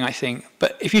manufacturing, I think.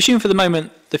 But if you assume for the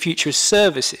moment the future is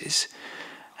services,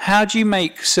 how do you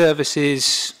make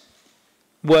services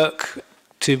work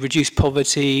to reduce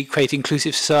poverty, create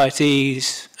inclusive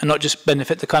societies, and not just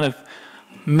benefit the kind of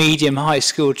medium,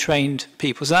 high-skilled trained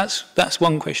people? So that's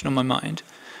one question on my mind.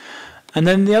 And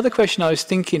then the other question I was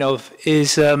thinking of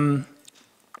is,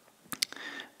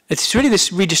 it's really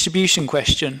this redistribution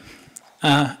question.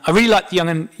 I really like the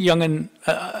young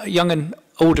and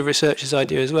older researchers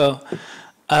idea as well.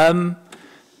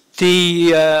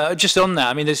 Just on that,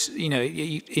 I mean, there's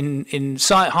in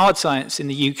hard science in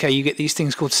the UK, you get these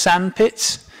things called sand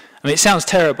pits. I mean, it sounds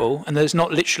terrible, and there's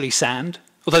not literally sand,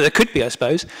 although there could be, I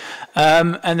suppose.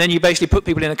 And then you basically put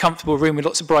people in a comfortable room with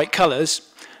lots of bright colours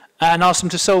and ask them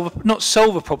to not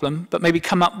solve a problem, but maybe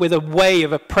come up with a way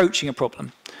of approaching a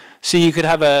problem. So you could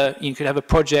have a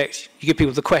project. You give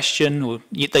people the question, or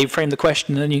they frame the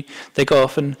question, and then they go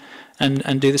off and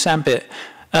do the sandpit.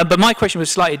 But my question was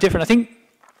slightly different. I think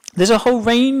there's a whole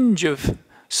range of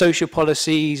social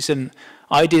policies and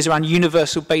ideas around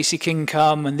universal basic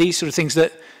income and these sort of things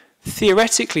that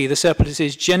theoretically the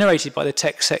surpluses generated by the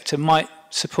tech sector might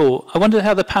support. I wonder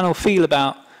how the panel feel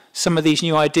about some of these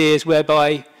new ideas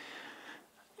whereby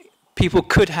people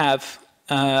could have,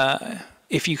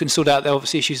 if you can sort out the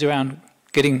obvious issues around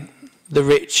getting the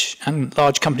rich and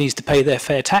large companies to pay their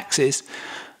fair taxes,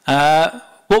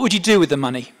 what would you do with the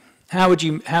money? Would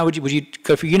you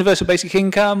go for universal basic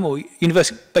income or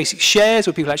universal basic shares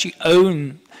where people actually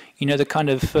own, the kind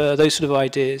of those sort of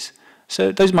ideas?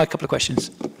 So those are my couple of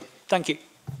questions. Thank you.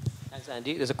 Thanks,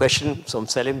 Andy. There's a question from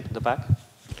Salim in the back.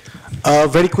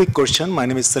 Very quick question. My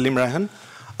name is Salim Rahan.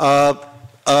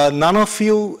 None of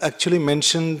you actually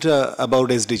mentioned about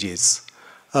SDGs.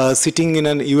 Sitting in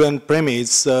an UN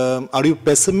premise, are you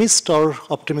pessimist or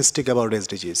optimistic about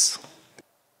SDGs?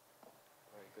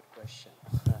 Very good question.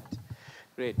 Right.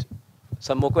 Great.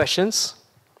 Some more questions?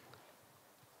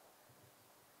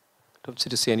 Don't seem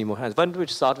to see any more hands. Why don't we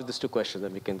start with these 2 questions,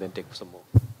 then we can then take some more.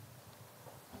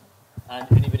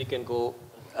 And anybody can go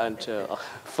and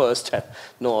first.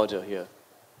 No order here.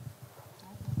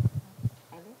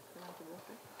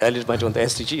 Elliott might want the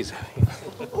SDGs.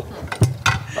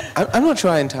 I'm not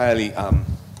sure I entirely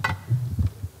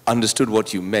understood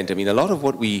what you meant. I mean, a lot of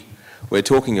what we're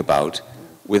talking about,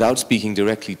 without speaking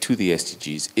directly to the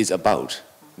SDGs, is about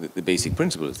the basic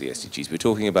principles of the SDGs. We're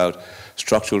talking about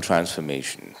structural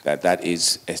transformation. That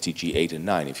is SDG 8 and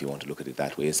 9, if you want to look at it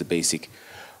that way, as the basic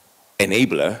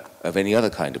enabler of any other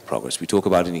kind of progress. We talk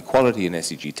about inequality in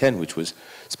SDG 10, which was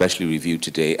specially reviewed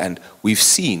today, and we've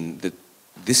seen that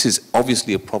this is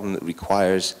obviously a problem that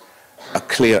requires a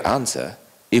clear answer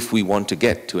if we want to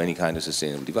get to any kind of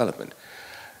sustainable development.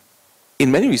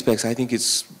 in many respects, I think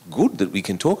it's good that we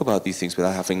can talk about these things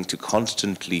without having to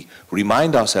constantly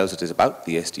remind ourselves that it's about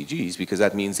the SDGs, because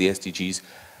that means the SDGs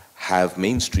have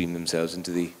mainstreamed themselves into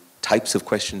the types of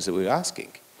questions that we're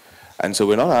asking. And so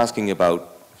we're not asking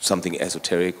about something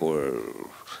esoteric or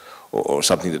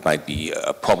something that might be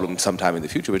a problem sometime in the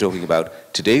future. We're talking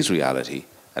about today's reality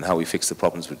and how we fix the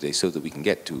problems of today so that we can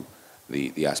get to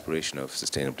the aspiration of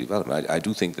sustainable development. I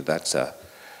do think that that's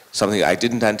something I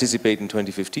didn't anticipate in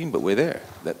 2015, but we're there.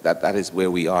 That is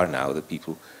where we are now, that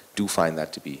people do find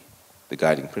that to be the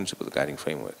guiding principle, the guiding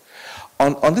framework.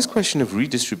 On this question of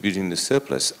redistributing the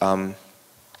surplus, I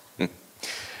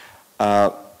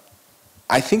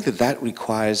think that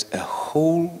requires a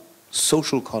whole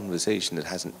social conversation that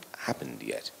hasn't happened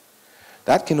yet.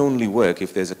 That can only work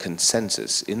if there's a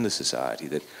consensus in the society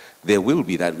that there will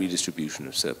be that redistribution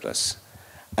of surplus.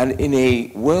 And in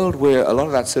a world where a lot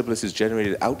of that surplus is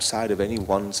generated outside of any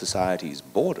one society's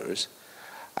borders,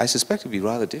 I suspect it would be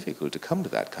rather difficult to come to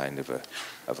that kind of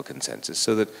a consensus,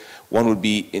 so that one would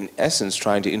be, in essence,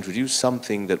 trying to introduce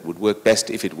something that would work best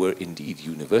if it were indeed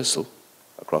universal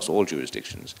across all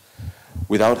jurisdictions,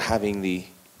 without having the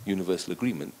universal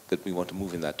agreement that we want to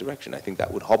move in that direction. I think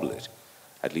that would hobble it,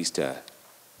 at least in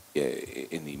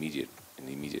the immediate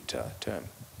term.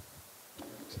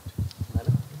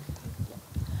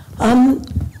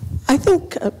 I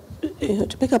think,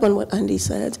 to pick up on what Andy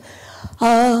said,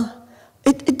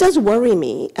 it does worry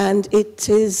me, and it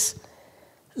is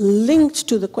linked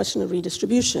to the question of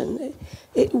redistribution.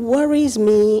 It worries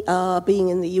me, being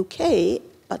in the UK,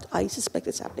 but I suspect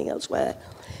it's happening elsewhere,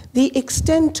 the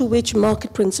extent to which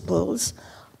market principles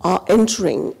are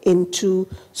entering into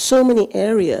so many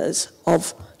areas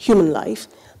of human life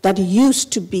that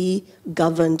used to be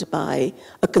governed by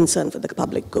a concern for the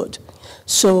public good.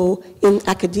 So in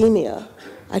academia,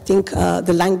 I think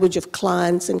the language of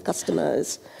clients and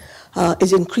customers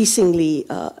is increasingly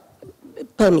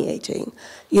permeating.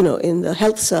 You know, in the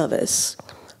health service,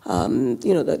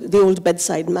 you know, the old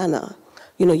bedside manner.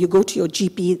 You know, you go to your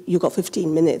GP, you got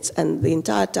 15 minutes, and the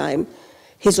entire time,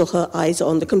 his or her eyes are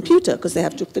on the computer because they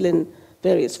have to fill in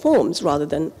various forms rather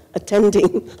than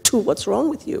attending to what's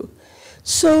wrong with you.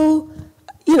 So,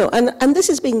 you know, and this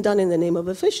is being done in the name of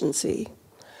efficiency.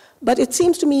 But it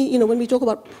seems to me, you know, when we talk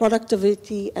about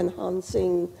productivity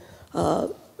enhancing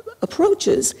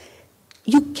approaches,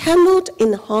 you cannot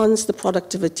enhance the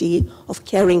productivity of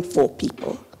caring for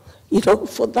people. You know,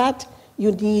 for that,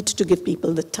 you need to give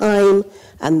people the time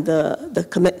and the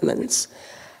commitments.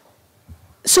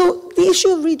 So the issue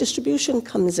of redistribution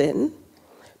comes in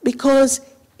because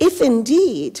if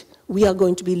indeed we are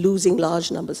going to be losing large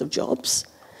numbers of jobs,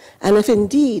 and if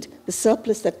indeed the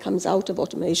surplus that comes out of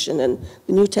automation and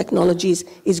the new technologies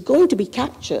is going to be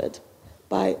captured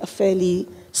by a fairly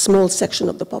small section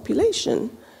of the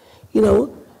population, you know,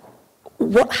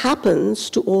 what happens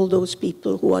to all those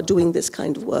people who are doing this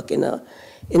kind of work in an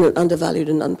undervalued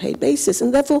and unpaid basis?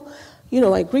 And therefore, you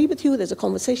know, I agree with you, there's a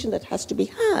conversation that has to be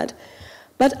had.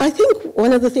 But I think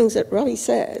one of the things that Ravi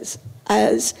says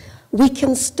is we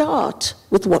can start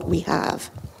with what we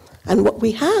have. And what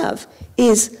we have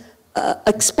is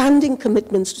expanding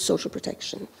commitments to social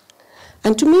protection.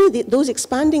 And to me, those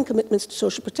expanding commitments to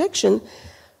social protection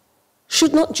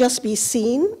should not just be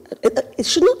seen, it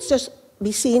should not just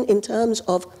be seen in terms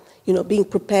of, you know, being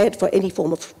prepared for any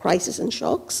form of crisis and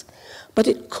shocks, but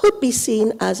it could be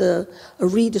seen as a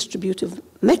redistributive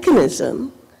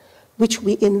mechanism which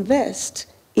we invest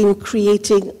in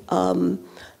creating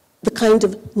the kind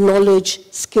of knowledge,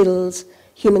 skills,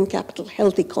 human capital,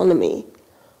 health economy,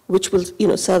 which will, you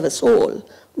know, serve us all,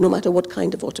 no matter what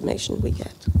kind of automation we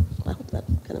get. I hope that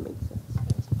kind of makes sense.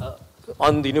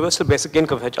 On the universal basic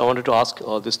income, I wanted to ask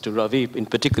this to Ravi in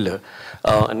particular,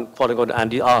 and following what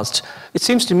Andy asked. It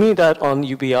seems to me that on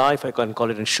UBI, if I can call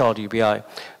it in short UBI,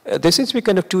 there seems to be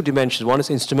kind of two dimensions. One is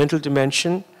instrumental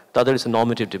dimension, the other is a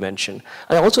normative dimension.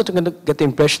 And I also get the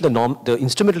impression the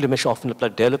instrumental dimension often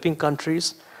applies to developing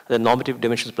countries, the normative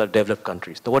dimensions apply to developed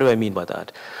countries. Now, what do I mean by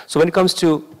that? So when it comes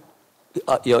to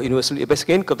your universal basic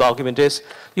income, the argument is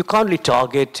you can't really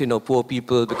target, you know, poor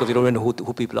people because you don't know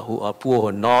who people are who are poor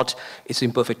or not. It's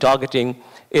imperfect targeting.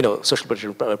 You know, social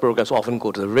protection programs often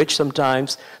go to the rich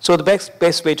sometimes. So the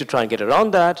best way to try and get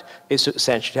around that is to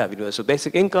essentially have universal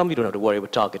basic income. You don't have to worry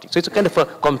about targeting. So it's a kind of a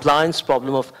compliance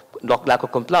problem of lack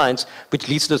of compliance, which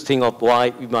leads to the thing of why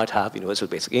we might have universal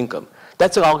basic income.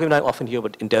 That's an argument I often hear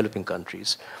about in developing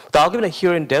countries. The argument I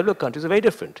hear in developed countries is very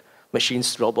different.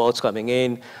 machines, robots coming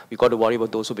in. We've got to worry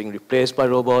about those who are being replaced by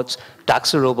robots,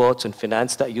 tax the robots and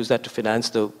finance that, use that to finance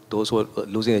those who are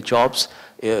losing their jobs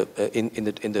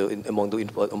among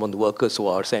the workers who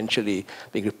are essentially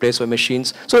being replaced by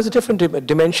machines. So it's a different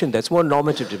dimension. That's more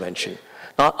normative dimension.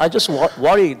 Now, I just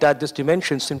worry that this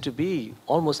dimension seems to be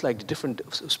almost like the different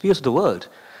spheres of the world.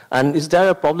 And is there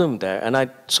a problem there?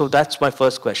 And so that's my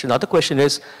first question. Another question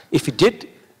is, if you did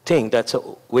think that's a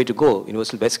way to go,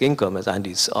 universal basic income, as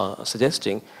Andy's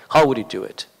suggesting, how would you do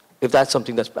it? If that's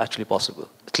something that's actually possible,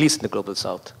 at least in the global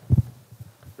south.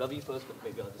 Ravi first, but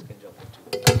maybe others can jump in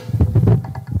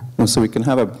too. So we can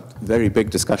have a very big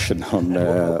discussion on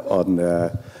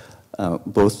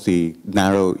both the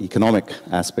narrow economic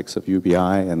aspects of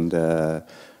UBI and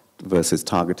versus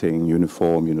targeting,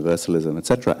 uniform, universalism,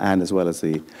 etc., and as well as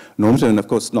the normative, and of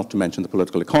course not to mention the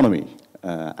political economy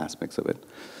aspects of it.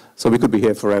 So we could be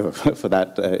here forever for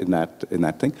that in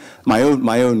that thing. My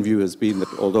own view has been that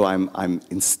although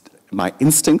my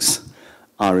instincts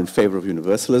are in favor of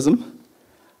universalism,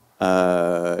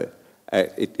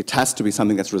 it has to be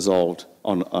something that's resolved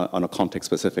on a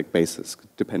context-specific basis.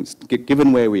 Depends.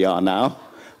 Given where we are now,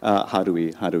 how do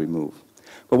we move?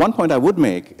 But one point I would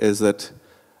make is that,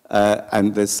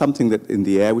 and there's something that in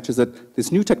the air, which is that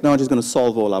this new technology is going to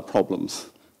solve all our problems.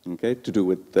 Okay, to do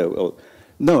with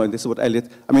no, and this is what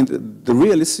Elliott. I mean,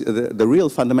 the real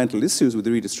fundamental issues with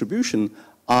the redistribution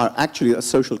are actually a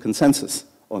social consensus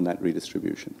on that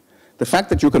redistribution. The fact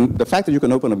that you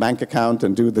can open a bank account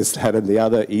and do this, that, and the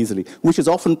other easily, which is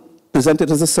often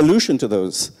presented as a solution to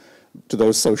those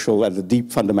social and the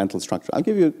deep fundamental structure. I'll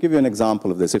give you an example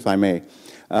of this, if I may,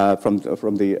 from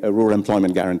the rural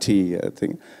employment guarantee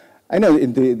thing. I know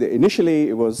initially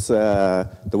it was the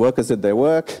workers did their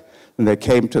work. And they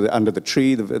came to under the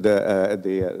tree.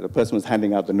 The person was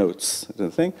handing out the notes,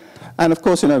 the thing, and of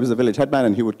course, it was the village headman,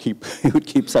 and he would keep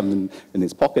some in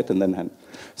his pocket, and then hand.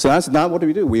 So now, what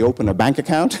do? We open a bank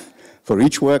account for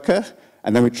each worker,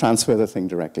 and then we transfer the thing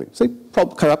directly. So,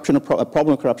 a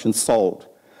problem of corruption solved.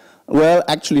 Well,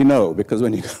 actually, no, because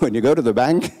when you go to the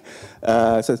bank,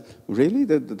 it says, really,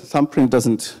 the thumbprint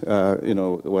doesn't,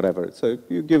 whatever. So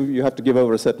you have to give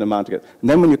over a certain amount to get. And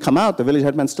then when you come out, the village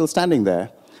headman's still standing there.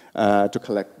 To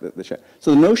collect the share.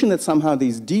 So the notion that somehow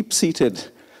these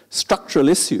deep-seated structural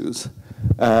issues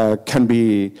can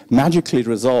be magically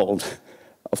resolved,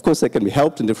 of course they can be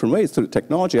helped in different ways through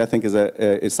technology, I think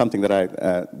is something that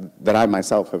I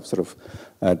myself have sort of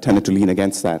tended to lean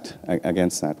against that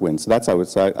win. So that's how I would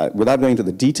say, without going into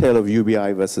the detail of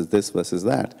UBI versus this versus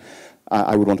that,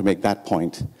 I would want to make that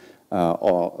point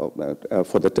for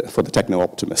the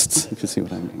techno-optimists, if you see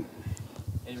what I mean.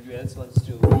 Anybody else wants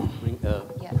to bring?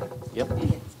 Yep.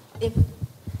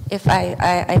 If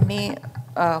I may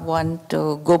want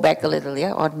to go back a little,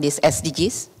 on this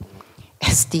SDGs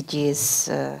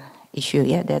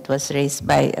issue, that was raised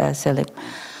by Selim.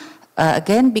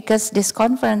 Again, because this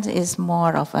conference is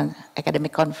more of an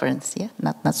academic conference,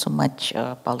 not so much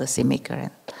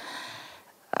policymaker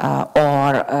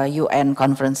or UN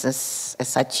conferences as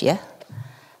such,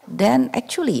 Then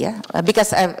actually,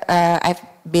 because I've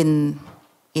been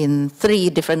in 3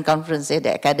 different conferences,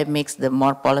 the academics, the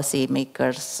more policy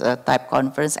makers type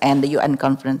conference, and the UN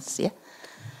conference,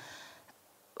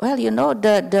 Well,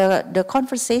 the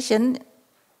conversation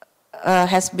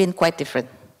has been quite different.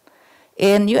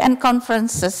 In UN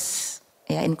conferences,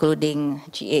 including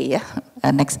GA,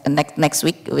 next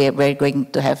week we're going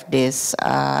to have this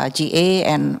GA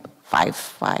and five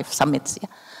summits,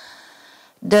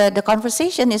 The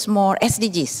conversation is more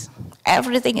SDGs.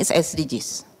 Everything is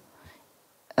SDGs.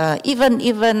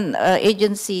 Even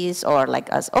agencies or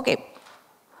like us, okay,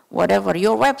 whatever,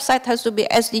 your website has to be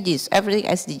SDGs, everything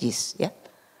SDGs,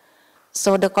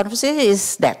 So the conversation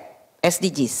is that,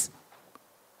 SDGs,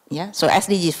 So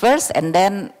SDGs first, and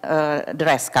then the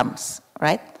rest comes,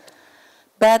 right?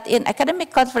 But in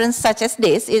academic conference such as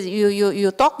this,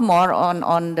 you talk more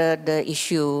on the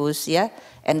issues,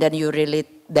 and then you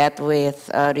relate that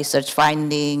with research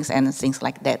findings and things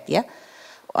like that,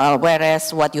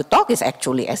 whereas what you talk is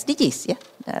actually SDGs,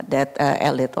 that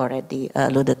Elliott already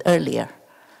alluded earlier,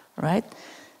 right?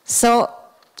 So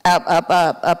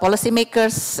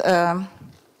policymakers'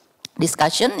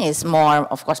 discussion is more,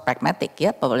 of course, pragmatic,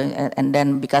 and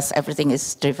then because everything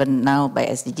is driven now by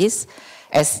SDGs,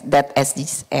 as that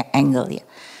SDGs angle,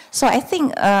 So I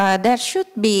think there should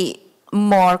be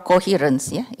more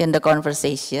coherence, in the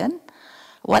conversation.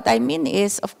 What I mean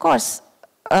is, of course,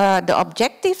 the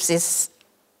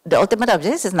ultimate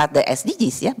objectives is not the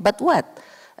SDGs, but what?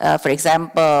 For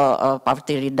example,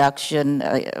 poverty reduction,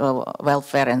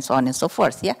 welfare, and so on and so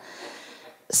forth,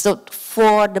 So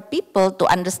for the people to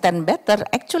understand better,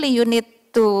 actually you need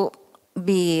to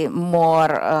be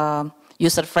more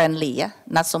user-friendly, yeah?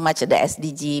 Not so much the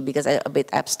SDG because a bit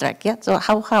abstract, yeah? So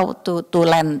how to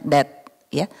land that,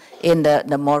 yeah, in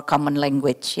the more common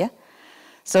language, yeah?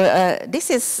 So this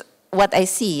is what I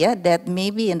see, yeah, that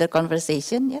maybe in the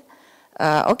conversation,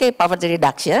 yeah, okay, poverty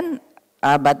reduction,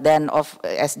 but then of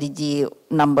SDG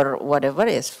number whatever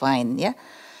is fine, yeah.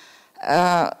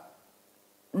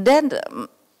 Then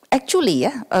actually,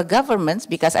 yeah, governments,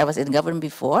 because I was in government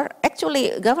before,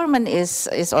 actually government is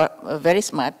very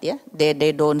smart, yeah.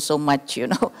 They don't so much,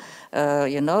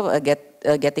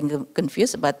 getting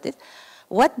confused about it.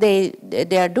 What they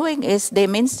are doing is they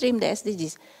mainstream the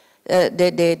SDGs.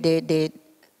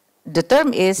 The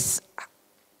term is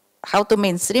how to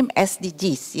mainstream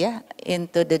SDGs, yeah,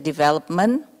 into the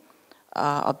development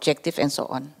objective and so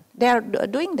on. They are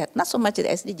doing that, not so much the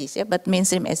SDGs, yeah, but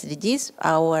mainstream SDGs.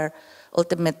 Our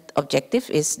ultimate objective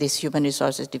is this human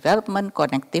resources development,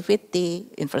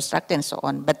 connectivity, infrastructure, and so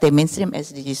on. But they mainstream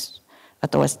SDGs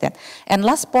towards that. And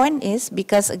last point is,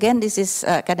 because again, this is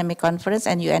academic conference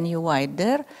and UNU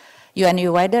wider.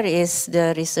 UNU wider is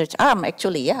the research arm,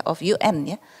 actually, yeah, of UN,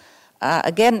 yeah.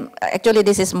 Again, actually,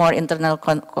 this is more internal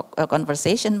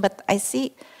conversation, but I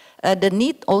see the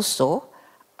need also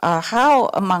how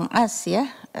among us,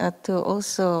 yeah, to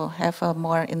also have a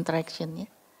more interaction, yeah.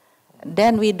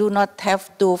 Then we do not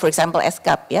have to, for example,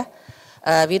 ESCAP, yeah,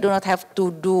 we do not have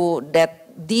to do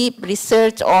that deep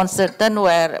research on certain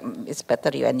where it's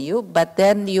better UNU, but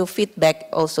then you feedback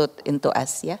also into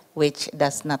us, yeah, which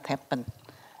does not happen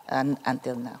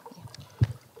until now.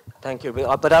 Thank you.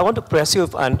 But I want to press you,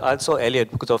 and also Elliott,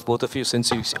 because of both of you,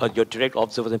 since you're direct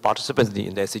observers and participants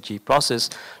in the SDG process,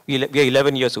 we are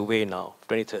 11 years away now,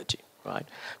 2030, right?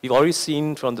 We've already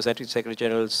seen from the Secretary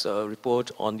General's report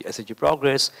on the SDG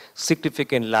progress,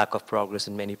 significant lack of progress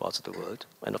in many parts of the world.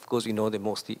 And of course, we know they're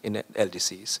mostly in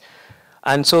LDCs.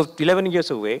 And so 11 years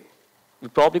away, we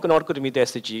probably not going to meet the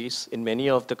SDGs in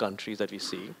many of the countries that we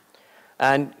see.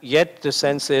 And yet the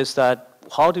sense is that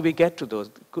how do we get to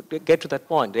that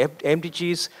point? The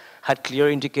MDGs had clear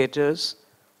indicators,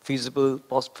 feasible,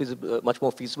 much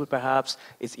more feasible perhaps.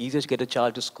 It's easier to get a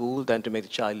child to school than to make the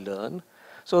child learn.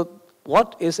 So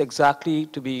what is exactly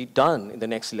to be done in the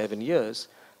next 11 years,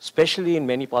 especially in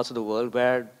many parts of the world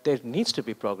where there needs to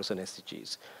be progress on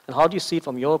SDGs? And how do you see it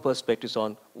from your perspectives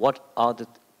on what are the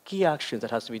key actions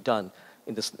that has to be done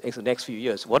in the next few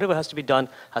years? Whatever has to be done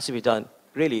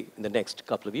really in the next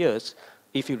couple of years,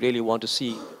 if you really want to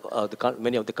see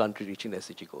many of the countries reaching the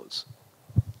SDG goals.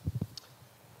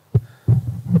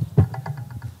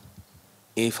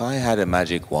 If I had a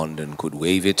magic wand and could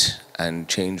wave it and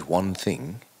change one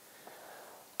thing,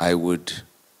 I would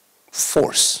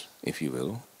force, if you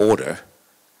will, order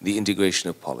the integration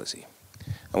of policy.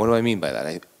 And what do I mean by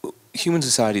that? Human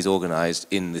society is organized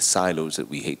in the silos that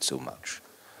we hate so much.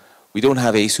 We don't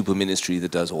have a super ministry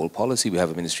that does all policy. We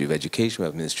have a Ministry of Education, we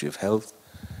have a Ministry of Health.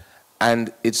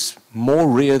 And it's more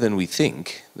rare than we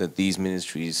think that these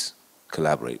ministries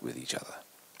collaborate with each other.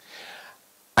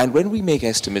 And when we make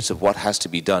estimates of what has to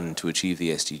be done to achieve the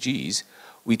SDGs,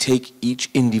 we take each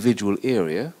individual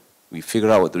area, we figure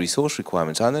out what the resource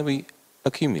requirements are, and then we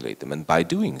accumulate them. And by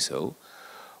doing so,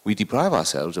 we deprive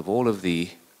ourselves of all of the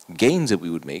gains that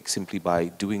we would make simply by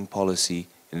doing policy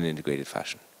in an integrated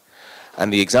fashion.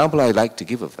 And the example I'd like to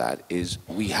give of that is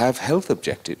we have health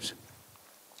objectives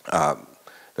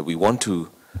that we want to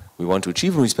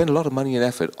achieve, and we spend a lot of money and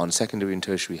effort on secondary and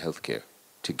tertiary health care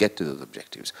to get to those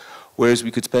objectives. Whereas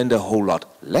we could spend a whole lot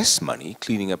less money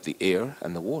cleaning up the air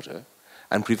and the water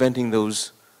and preventing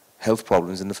those health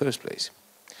problems in the first place.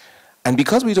 And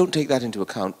because we don't take that into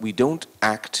account, we don't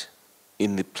act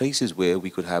in the places where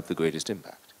we could have the greatest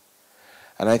impact.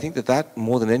 And I think that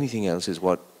more than anything else is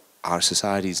what our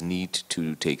societies need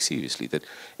to take seriously, that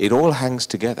it all hangs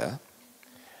together,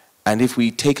 and if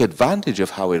we take advantage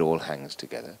of how it all hangs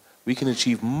together, we can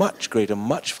achieve much greater,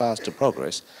 much faster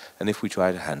progress than if we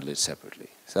try to handle it separately.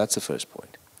 So that's the first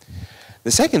point.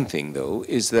 The second thing, though,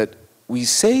 is that we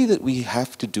say that we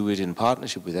have to do it in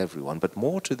partnership with everyone, but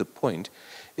more to the point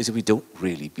is that we don't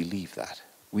really believe that.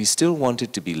 We still want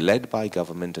it to be led by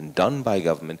government and done by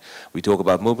government. We talk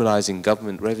about mobilizing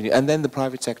government revenue, and then the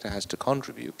private sector has to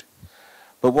contribute.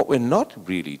 But what we're not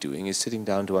really doing is sitting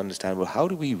down to understand, well, how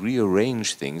do we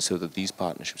rearrange things so that these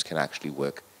partnerships can actually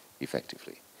work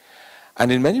effectively?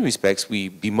 And in many respects, we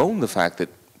bemoan the fact that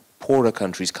poorer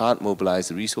countries can't mobilize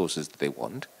the resources that they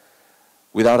want,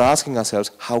 without asking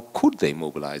ourselves, how could they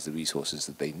mobilize the resources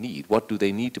that they need? What do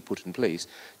they need to put in place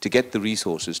to get the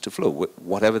resources to flow,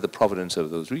 whatever the provenance of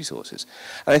those resources?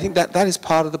 And I think that that is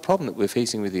part of the problem that we're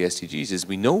facing with the SDGs, is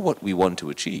we know what we want to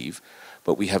achieve,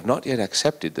 but we have not yet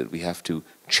accepted that we have to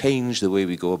change the way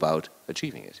we go about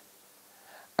achieving it.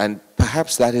 And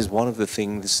perhaps that is one of the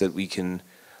things that we can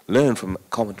learn from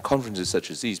conferences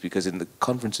such as these, because in the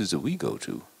conferences that we go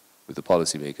to with the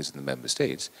policymakers in the member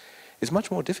states, it's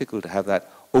much more difficult to have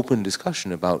that open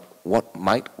discussion about what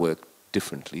might work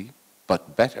differently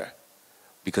but better,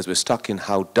 because we're stuck in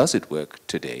how does it work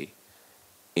today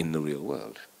in the real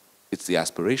world. It's the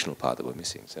aspirational part that we're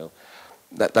missing. So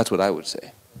that's what I would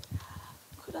say.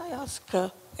 Could I ask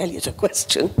Elliott a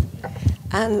question?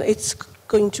 And it's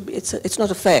going to be, it's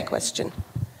not a fair question.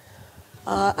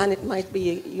 And it might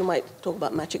be, you might talk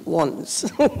about magic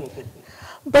wands.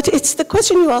 But it's the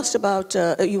question you asked about,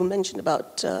 you mentioned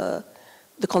about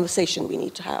the conversation we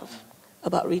need to have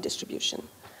about redistribution.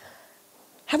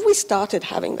 Have we started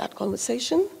having that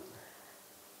conversation?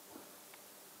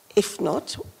 If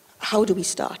not, how do we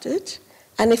start it?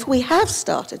 And if we have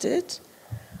started it,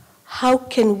 how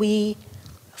can we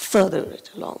further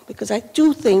it along? Because I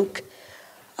do think,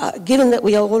 given that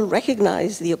we all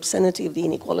recognize the obscenity of the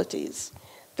inequalities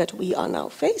that we are now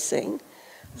facing,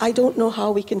 I don't know how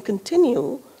we can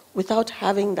continue without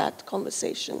having that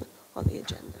conversation on the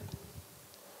agenda.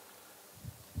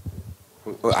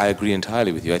 Well, I agree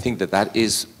entirely with you. I think that that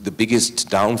is the biggest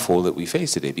downfall that we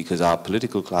face today, because our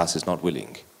political class is not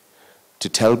willing to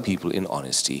tell people in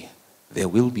honesty there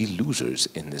will be losers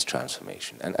in this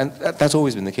transformation. And that's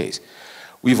always been the case.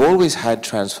 We've always had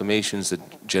transformations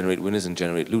that generate winners and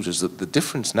generate losers. The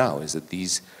difference now is that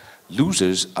these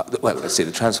losers, well, let's say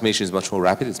the transformation is much more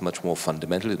rapid, it's much more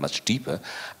fundamental, it's much deeper,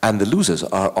 and the losers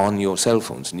are on your cell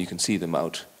phones, and you can see them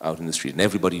out in the street, and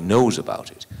everybody knows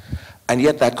about it. And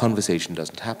yet that conversation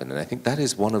doesn't happen, and I think that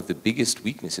is one of the biggest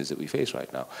weaknesses that we face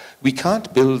right now. We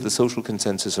can't build the social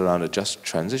consensus around a just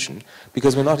transition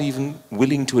because we're not even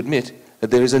willing to admit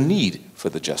that there is a need for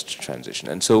the just transition.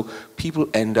 And so people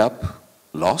end up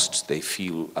lost, they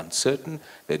feel uncertain,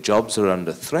 their jobs are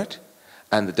under threat,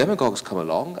 and the demagogues come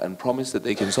along and promise that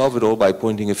they can solve it all by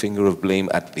pointing a finger of blame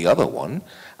at the other one,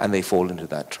 and they fall into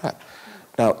that trap.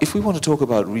 Now, if we want to talk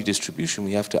about redistribution,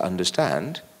 we have to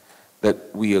understand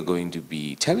that we are going to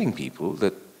be telling people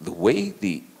that the way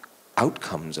the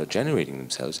outcomes are generating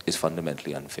themselves is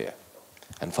fundamentally unfair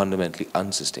and fundamentally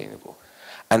unsustainable.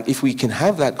 And if we can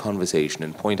have that conversation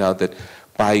and point out that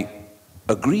by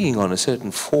agreeing on a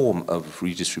certain form of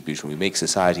redistribution, we make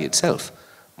society itself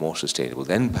more sustainable,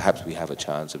 then perhaps we have a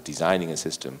chance of designing a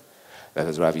system that,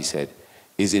 as Ravi said,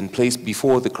 is in place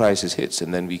before the crisis hits,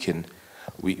 and then we can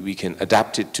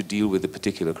adapt it to deal with the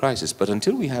particular crisis. But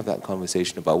until we have that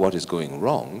conversation about what is going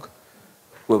wrong,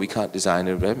 well, we can't design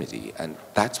a remedy, and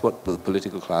that's what the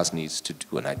political class needs to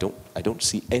do, and I don't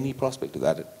see any prospect of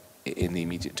that in the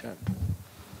immediate term.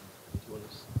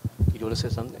 You want to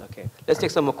say something? Okay. Let's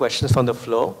take some more questions from the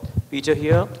floor. Peter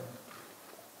here,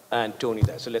 and Tony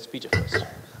there. So let's Peter first.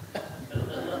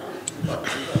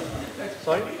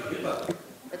 Sorry?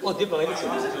 Oh, Deepak.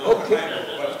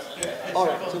 Okay. All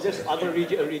right. So just I'm going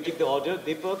to rejig the order.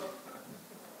 Deepak,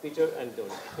 Peter, and Tony.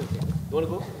 Okay. You want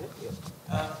to go?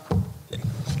 Yeah.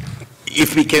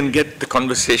 If we can get the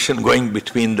conversation going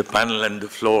between the panel and the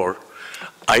floor,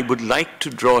 I would like to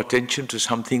draw attention to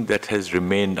something that has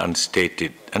remained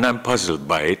unstated, and I'm puzzled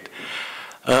by it.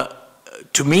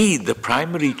 To me, the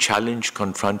primary challenge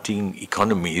confronting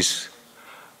economies,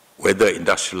 whether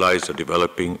industrialized or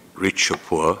developing, rich or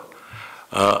poor,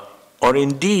 or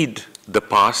indeed the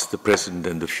past, the present,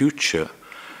 and the future,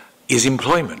 is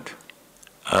employment.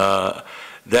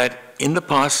 That in the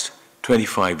past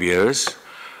 25 years,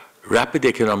 rapid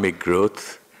economic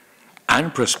growth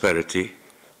and prosperity,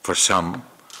 for some,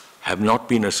 have not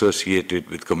been associated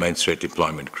with commensurate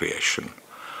employment creation.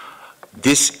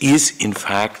 This is, in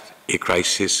fact, a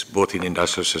crisis both in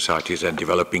industrial societies and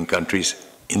developing countries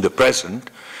in the present,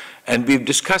 and we've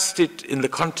discussed it in the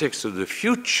context of the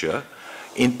future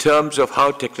in terms of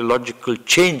how technological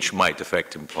change might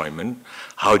affect employment,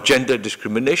 how gender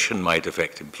discrimination might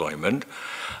affect employment,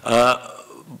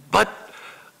 but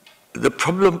the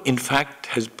problem, in fact,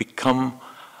 has become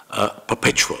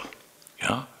perpetual.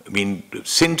 Yeah? I mean,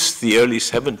 since the early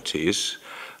 70s,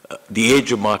 the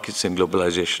age of markets and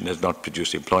globalization has not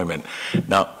produced employment.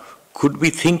 Now, could we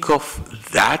think of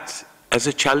that as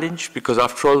a challenge? Because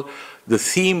after all, the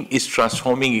theme is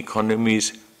transforming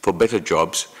economies for better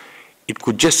jobs. It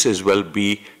could just as well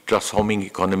be transforming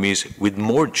economies with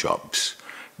more jobs,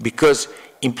 because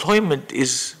employment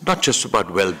is not just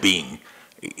about well-being,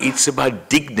 it's about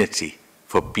dignity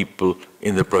for people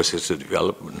in the process of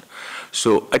development.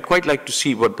 So I'd quite like to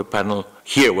see what the panel,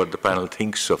 hear what the panel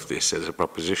thinks of this as a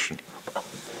proposition.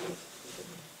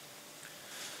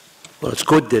 Well, it's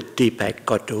good that Deepak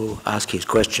got to ask his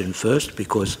question first,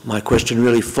 because my question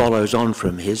really follows on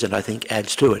from his and I think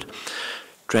adds to it.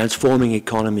 Transforming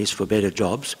economies for better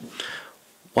jobs.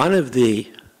 One of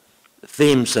the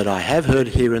themes that I have heard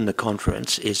here in the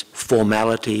conference is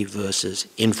formality versus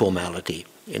informality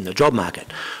in the job market.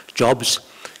 Jobs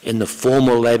in the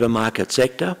formal labour market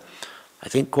sector, I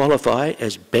think, qualify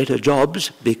as better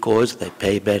jobs because they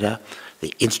pay better.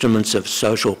 The instruments of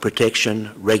social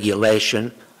protection,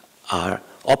 regulation are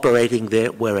operating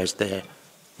there, whereas they're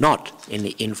not in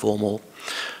the informal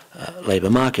labour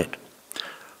market.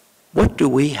 What do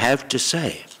we have to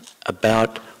say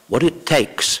about what it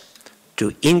takes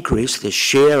to increase the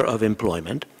share of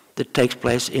employment that takes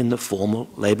place in the formal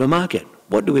labour market?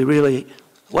 What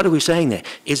are we saying there?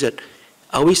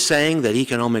 Are we saying that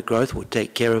economic growth would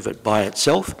take care of it by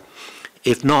itself?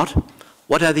 If not,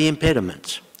 what are the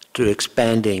impediments to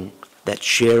expanding that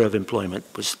share of employment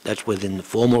that's within the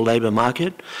formal labour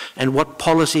market, and what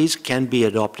policies can be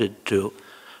adopted to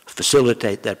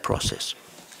facilitate that process?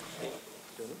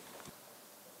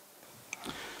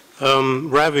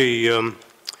 Ravi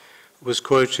was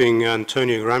quoting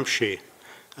Antonio Gramsci,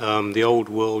 the old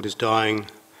world is dying,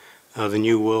 the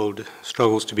new world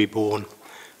struggles to be born,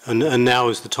 and now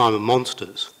is the time of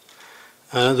monsters.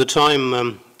 At the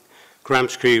time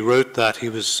Gramsci wrote that, he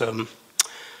was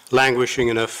languishing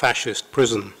in a fascist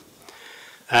prison,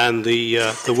 and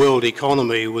the world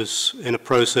economy was in a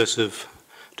process of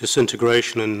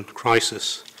disintegration and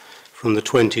crisis from the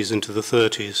 20s into the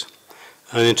 30s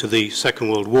and into the Second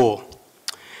World War.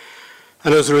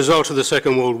 And as a result of the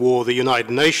Second World War, the United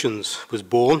Nations was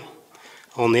born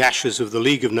on the ashes of the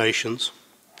League of Nations,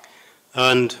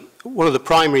 and one of the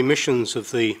primary missions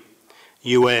of the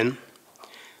UN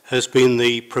has been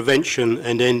the prevention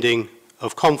and ending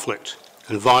of conflict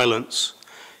and violence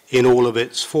in all of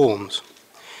its forms.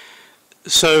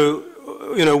 So,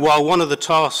 while one of the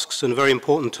tasks, and a very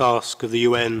important task of the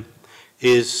UN,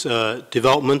 is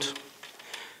development,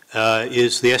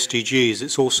 is the SDGs,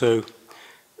 it's also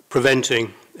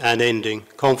preventing and ending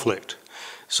conflict.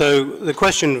 So the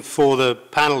question for the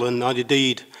panel, and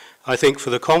indeed I think for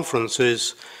the conference,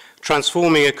 is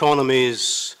transforming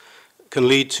economies can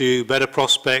lead to better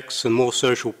prospects and more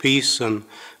social peace and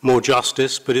more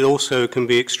justice, but it also can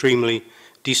be extremely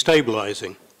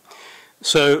destabilizing.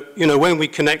 So, when we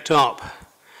connect up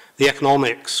the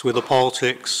economics with the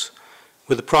politics,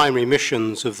 with the primary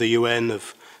missions of the UN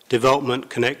of development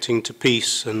connecting to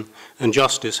peace and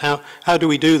justice, how do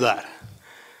we do that?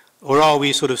 Or are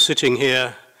we sort of sitting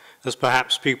here as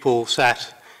perhaps people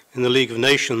sat in the League of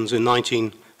Nations in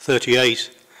 1938,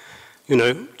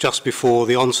 just before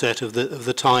the onset of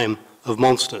the time of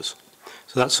monsters?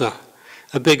 So that's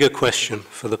a bigger question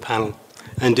for the panel,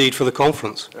 indeed for the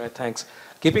conference. Right, thanks.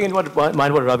 Keeping in mind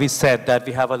what Ravi said, that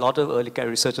we have a lot of early career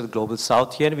research in the Global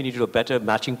South here, and we need to do a better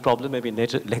matching problem maybe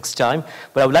next time.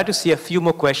 But I would like to see a few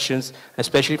more questions,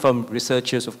 especially from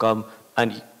researchers who've come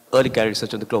and early career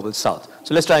research in the Global South.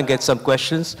 So let's try and get some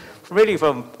questions, really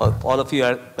from all of you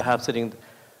are perhaps sitting.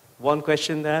 One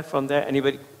question there, from there,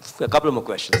 anybody? A couple of more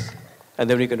questions. And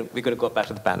then we're going to go back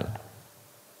to the panel.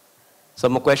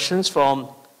 Some more questions from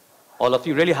all of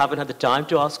you. Really haven't had the time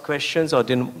to ask questions or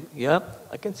didn't, yeah?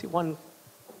 I can see one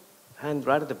hand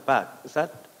right at the back. Is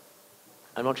that?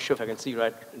 I'm not sure if I can see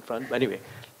right in front. But anyway,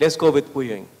 let's go with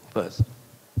Puying first.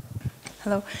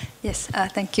 Hello. Yes,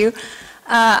 thank you.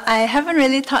 I haven't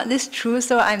really thought this through,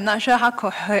 so I'm not sure how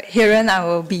coherent I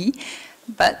will be.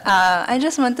 But I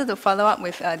just wanted to follow up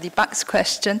with Deepak's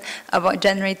question about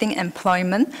generating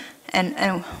employment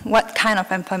and what kind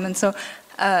of employment. So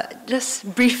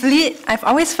just briefly, I've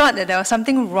always thought that there was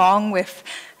something wrong with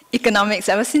economics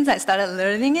ever since I started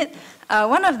learning it.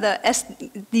 One of the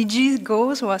SDGs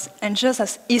goals was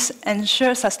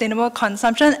ensure sustainable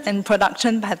consumption and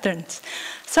production patterns.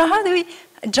 So how do we,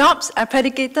 jobs are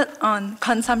predicated on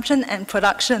consumption and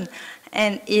production,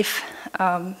 and if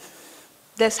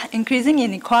there's increasing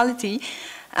inequality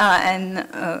and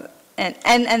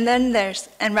then there's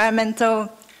environmental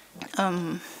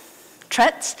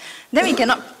threats, then we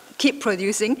cannot keep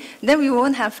producing, then we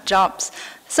won't have jobs.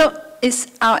 So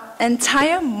is our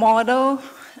entire model,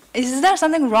 is there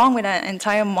something wrong with our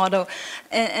entire model?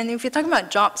 And if you're talking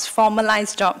about jobs,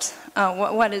 formalized jobs,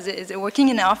 what is it? Is it working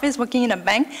in an office, working in a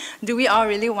bank? Do we all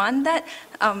really want that?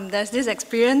 There's this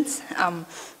experience,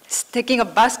 taking a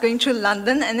bus going through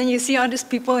London, and then you see all these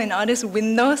people in all these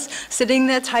windows sitting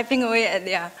there typing away at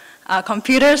their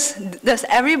computers. Does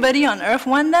everybody on Earth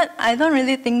want that? I don't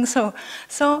really think so.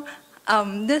 So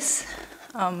this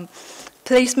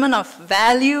placement of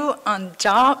value on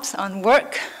jobs, on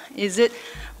work, is it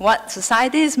what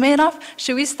society is made of?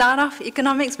 Should we start off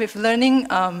economics with learning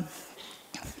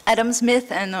Adam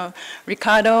Smith and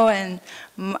Ricardo and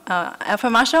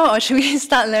Alfred Marshall, or should we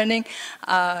start learning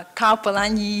Karl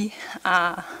Polanyi,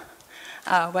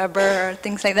 Weber,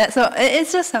 things like that? So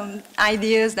it's just some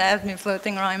ideas that have been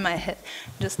floating around in my head.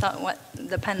 Just thought what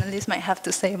the panelists might have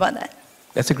to say about that.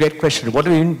 That's a great question. What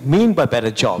do we mean by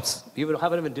better jobs? We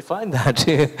haven't even defined that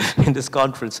in this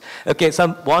conference. Okay,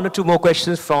 one or two more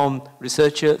questions from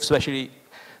researchers, especially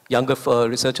younger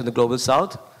research in the Global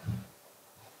South.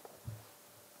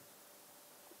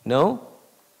 No?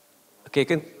 Okay,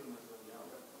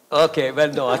 okay,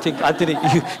 well, no, I think, Anthony,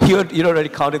 you're already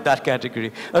counted that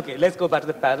category. Okay, let's go back to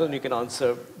the panel and you can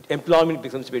answer. Employment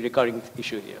becomes to be a recurring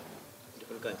issue here.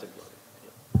 Different kinds of employment.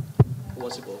 Who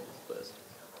wants to go first?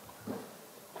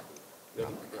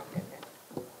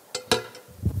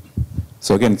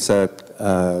 So again, it's a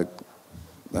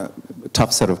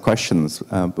tough set of questions,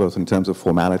 both in terms of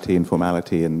formality,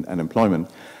 informality, and employment.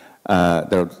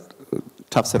 There are a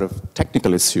tough set of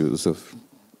technical issues of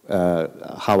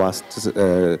how our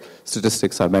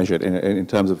statistics are measured in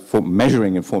terms of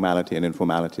measuring informality and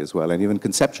informality as well, and even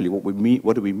conceptually,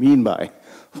 what do we mean by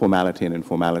formality and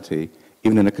informality,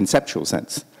 even in a conceptual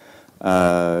sense.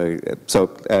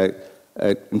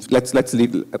 Let's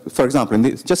leave, for example,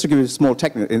 just to give you a small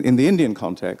technical, in the Indian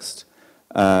context,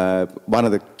 one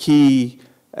of the key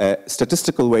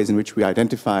statistical ways in which we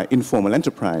identify informal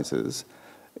enterprises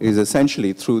is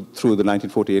essentially through the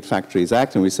 1948 Factories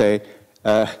Act, and we say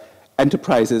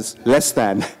enterprises less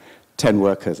than 10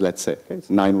 workers, let's say, okay? It's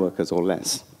 9 workers or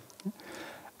less.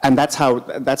 And that's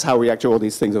how we actually, all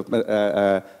these things of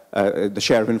the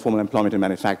share of informal employment in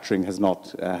manufacturing has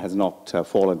not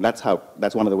fallen. That's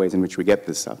one of the ways in which we get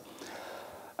this stuff.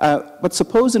 But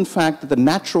suppose, in fact, that the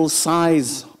natural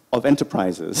size of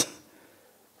enterprises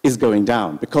is going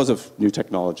down because of new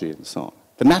technology and so on.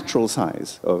 The natural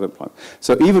size of employment.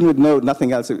 So even with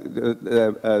nothing else,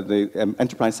 the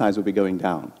enterprise size would be going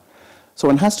down. So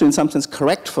one has to, in some sense,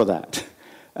 correct for that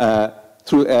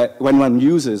when one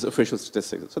uses official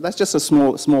statistics. So that's just a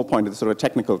small point of the sort of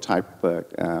technical type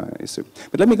issue.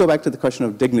 But let me go back to the question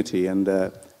of dignity and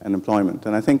employment.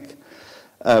 And I think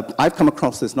I've come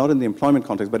across this not in the employment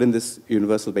context, but in this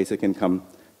universal basic income,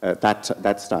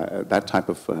 that type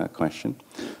of question,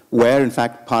 where in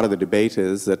fact part of the debate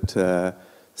is that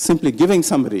simply giving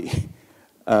somebody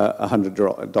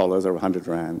 $100 or 100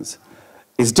 rands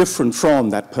is different from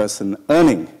that person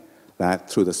earning that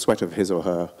through the sweat of his or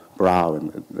her brow,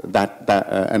 and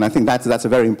and I think that's a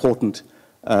very important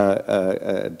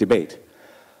debate.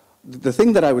 The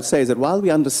thing that I would say is that while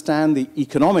we understand the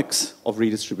economics of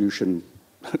redistribution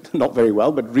not very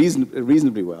well, but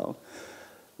reasonably well,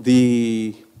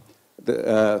 the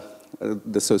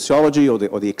sociology or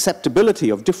the acceptability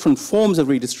of different forms of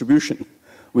redistribution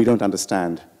we don't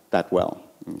understand that well.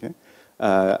 Okay,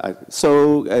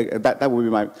 that would be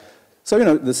my.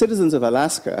 So the citizens of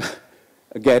Alaska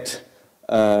get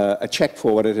a check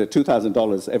for what it is,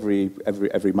 $2,000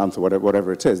 every month or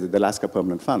whatever it is, the Alaska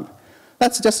Permanent Fund.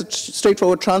 That's just a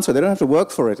straightforward transfer. They don't have to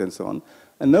work for it and so on.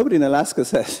 And nobody in Alaska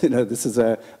says, this is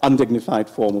an undignified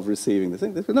form of receiving the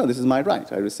thing. They say, no, this is my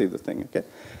right. I received the thing. Okay.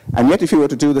 And yet, if you were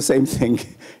to do the same thing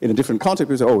in a different context,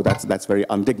 you say, oh, that's very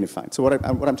undignified. So what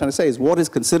I'm trying to say is, what is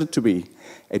considered to be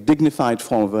a dignified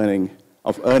form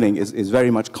of earning is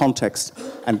very much context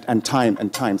and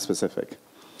time specific.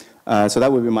 So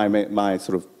that would be my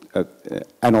sort of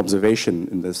an observation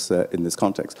in this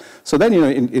context. So then,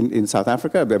 in South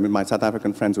Africa, I mean, my South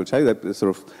African friends will tell you that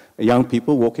sort of young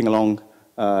people walking along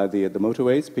the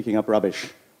motorways, picking up rubbish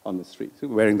on the street,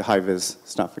 wearing the high-vis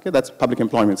stuff. Okay, that's a public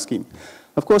employment scheme.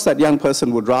 Of course, that young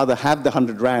person would rather have the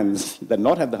 100 rands than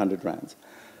not have the 100 rands.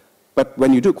 But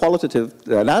when you do qualitative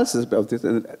analysis of this,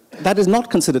 that is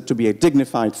not considered to be a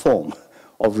dignified form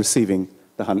of receiving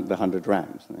the 100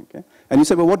 rands. Okay? And you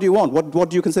say, well, what do you want? What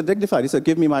do you consider dignified? He said,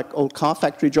 give me my old car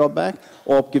factory job back,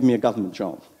 or give me a government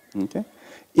job. Okay?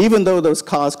 Even though those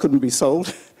cars couldn't be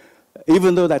sold,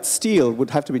 even though that steel would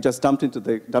have to be just dumped into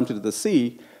the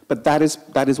sea, but that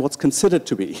is what's considered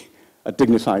to be a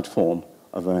dignified form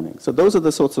of earning. So those are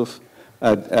the sorts of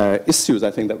issues,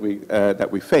 I think, that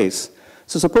we face.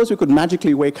 So suppose we could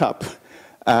magically wake up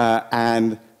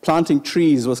and planting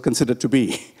trees was considered to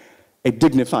be a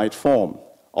dignified form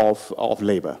of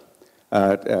labor.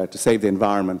 to save the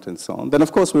environment and so on, then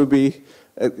of course we'll be,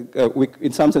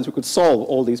 in some sense we could solve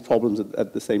all these problems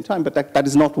at the same time, but that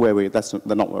is not where that's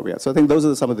not where we are. So I think those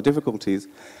are some of the difficulties,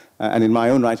 and in my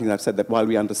own writing I've said that while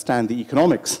we understand the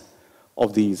economics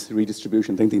of these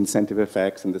redistribution things, the incentive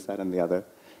effects and this, that and the other,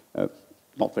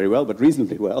 not very well, but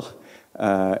reasonably well,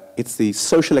 it's the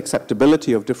social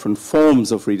acceptability of different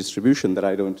forms of redistribution that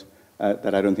I don't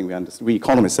think we understand. We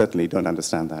economists certainly don't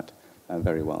understand that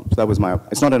very well. So that was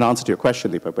it's not an answer to your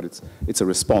question, Deepa, but it's a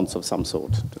response of some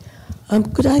sort.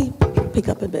 Could I pick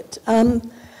up a bit? I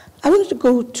wanted to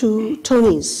go to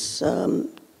Tony's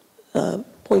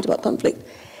point about conflict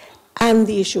and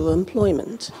the issue of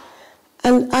employment.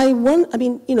 And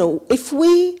if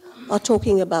we are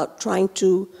talking about trying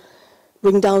to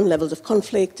bring down levels of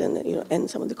conflict and end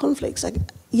some of the conflicts, I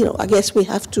guess we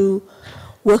have to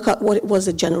work out what it was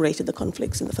that generated the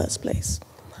conflicts in the first place.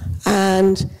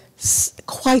 And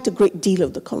quite a great deal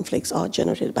of the conflicts are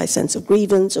generated by sense of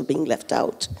grievance, of being left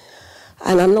out.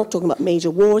 And I'm not talking about major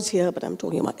wars here, but I'm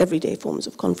talking about everyday forms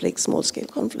of conflict, small-scale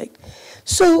conflict.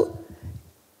 So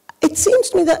it seems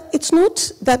to me that it's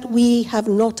not that we have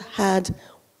not had,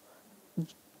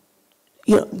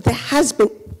 there has been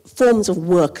forms of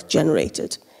work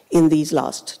generated in these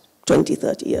last 20,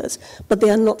 30 years, but they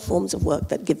are not forms of work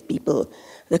that give people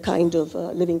the kind of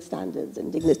living standards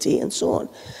and dignity and so on.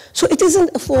 So it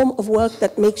isn't a form of work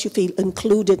that makes you feel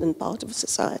included and part of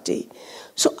society.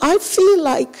 So I feel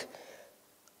like,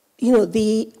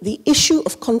 the issue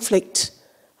of conflict,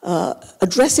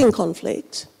 addressing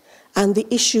conflict, and the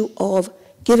issue of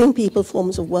giving people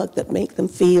forms of work that make them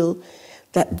feel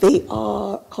that they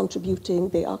are contributing,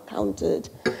 they are counted,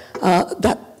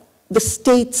 that the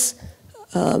state's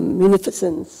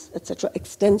munificence, etc.,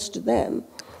 extends to them,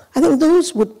 I think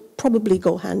those would probably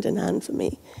go hand in hand for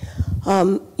me.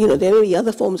 There may be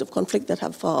other forms of conflict that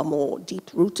have far more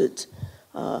deep-rooted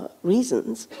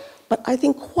reasons, but I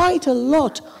think quite a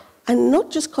lot, and not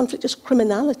just conflict, just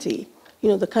criminality,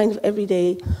 the kind of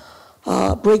everyday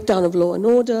breakdown of law and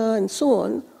order and so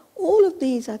on, all of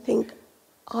these, I think,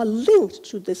 are linked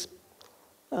to this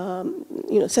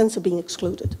sense of being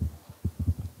excluded.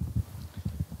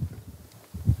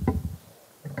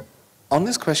 On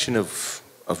this question of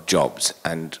jobs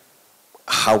and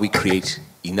how we create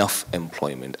enough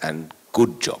employment and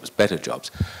good jobs, better jobs,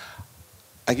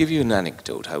 I give you an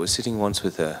anecdote. I was sitting once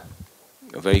with a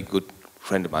very good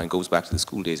friend of mine, goes back to the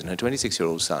school days, and her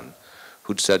 26-year-old son,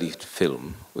 who'd studied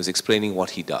film, was explaining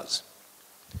what he does.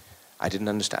 I didn't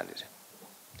understand it.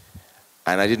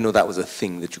 And I didn't know that was a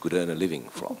thing that you could earn a living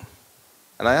from.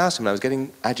 And I asked him, and I was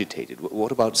getting agitated,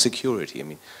 what about security? I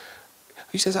mean,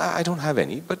 he says, I don't have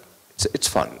any, but it's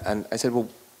fun. And I said, well,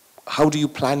 how do you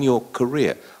plan your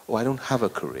career? Oh, I don't have a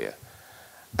career.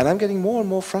 And I'm getting more and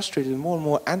more frustrated and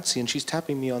more antsy, and she's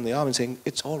tapping me on the arm and saying,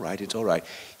 it's all right, it's all right.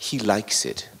 He likes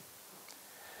it.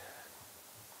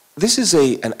 This is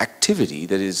an activity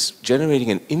that is generating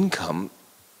an income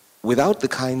without the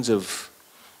kinds of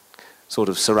sort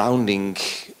of surrounding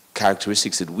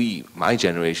characteristics that my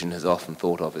generation, has often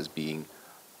thought of as being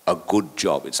a good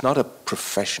job. It's not a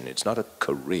profession, it's not a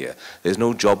career. There's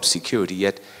no job security,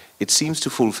 yet it seems to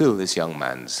fulfill this young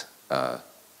man's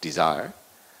desire.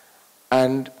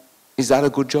 And is that a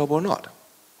good job or not?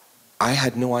 I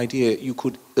had no idea you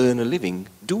could earn a living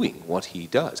doing what he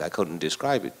does. I couldn't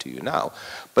describe it to you now.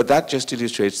 But that just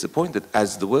illustrates the point that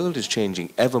as the world is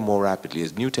changing ever more rapidly,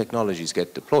 as new technologies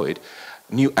get deployed,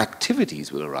 new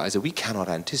activities will arise that we cannot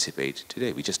anticipate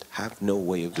today. We just have no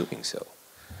way of doing so.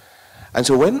 And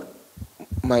so when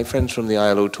my friends from the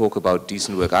ILO talk about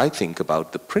decent work, I think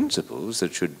about the principles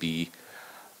that should be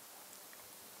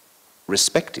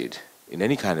respected in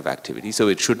any kind of activity. So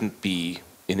it shouldn't be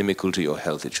inimical to your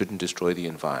health. It shouldn't destroy the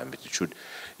environment.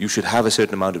 You should have a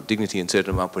certain amount of dignity and a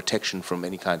certain amount of protection from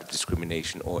any kind of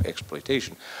discrimination or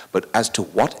exploitation. But as to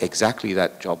what exactly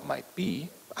that job might be,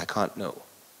 I can't know.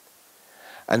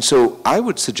 And so I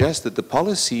would suggest that the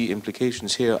policy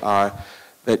implications here are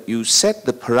that you set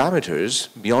the parameters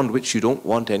beyond which you don't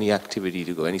want any activity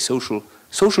to go, any social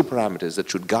parameters that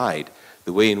should guide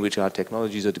the way in which our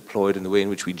technologies are deployed and the way in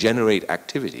which we generate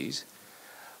activities.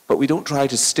 But we don't try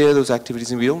to steer those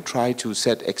activities, and we don't try to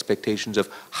set expectations of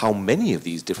how many of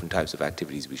these different types of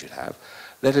activities we should have.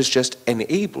 Let us just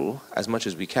enable as much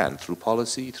as we can through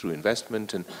policy, through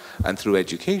investment, and through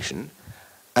education,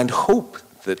 and hope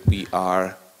that we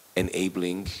are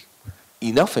enabling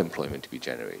enough employment to be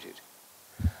generated.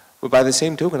 But by the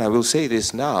same token, I will say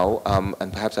this now,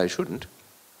 and perhaps I shouldn't,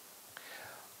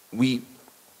 we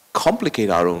complicate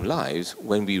our own lives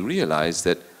when we realize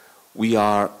that we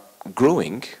are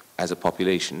growing as a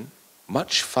population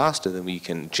much faster than we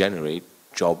can generate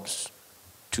jobs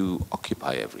to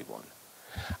occupy everyone.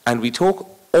 And we talk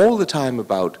all the time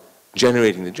about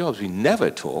generating the jobs. We never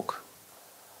talk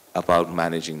about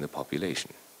managing the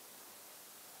population.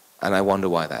 And I wonder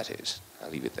why that is. I'll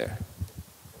leave it there.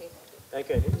 Thank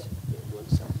you, Elliott.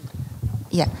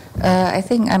 Yeah, I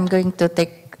think I'm going to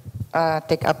take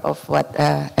up of what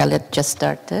Elliott just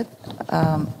started.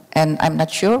 And I'm not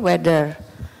sure whether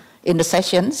in the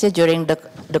sessions during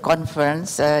the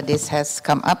conference this has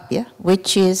come up, yeah,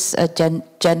 which is a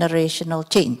generational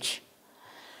change.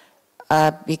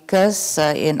 Because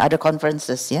in other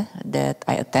conferences, yeah, that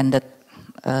I attended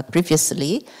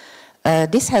previously,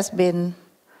 this has been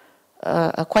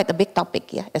quite a big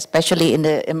topic, yeah, especially in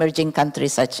the emerging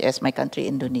countries such as my country,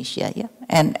 Indonesia, yeah,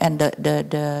 and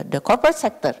the corporate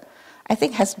sector, I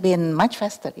think, has been much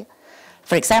faster, yeah.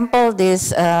 For example,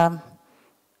 these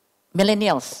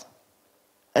millennials,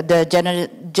 the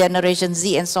Generation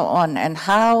Z and so on, and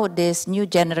how these new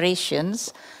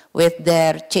generations with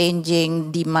their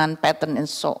changing demand pattern and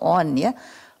so on, yeah,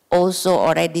 also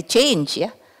already change,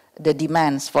 yeah, the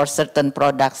demands for certain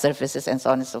products, services, and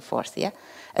so on and so forth, yeah.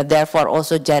 And therefore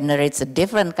also generates a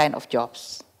different kind of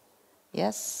jobs.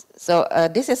 Yes, so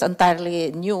this is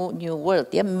entirely new world,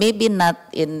 yeah. Maybe not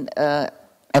in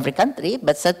every country,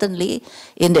 but certainly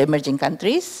in the emerging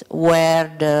countries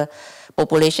where the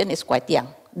population is quite young.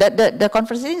 The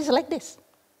conversation is like this.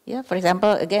 Yeah, for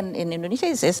example, again, in Indonesia,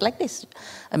 it's like this,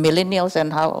 millennials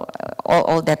and how,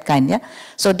 all that kind, yeah.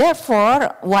 So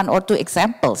therefore, one or two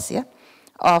examples, yeah,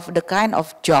 of the kind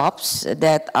of jobs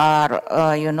that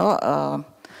are,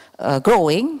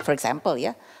 growing, for example,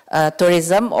 yeah,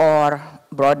 tourism or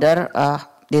broader,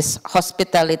 this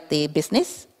hospitality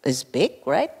business is big,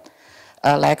 right?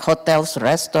 Like hotels,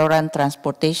 restaurant,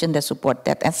 transportation, they support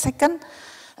that. And second,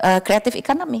 creative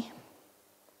economy.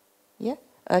 Yeah,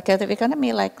 creative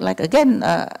economy, like again,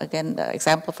 the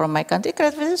example from my country,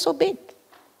 creative is so big.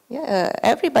 Yeah,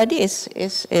 everybody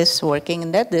is working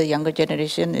in that. The younger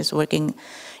generation is working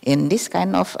in this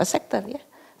kind of a sector. Yeah,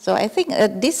 so I think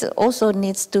this also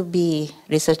needs to be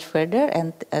researched further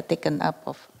and taken up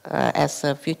of as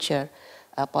a future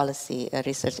policy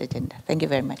research agenda. Thank you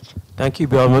very much. Thank you,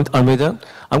 Armida.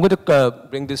 I'm going to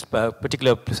bring this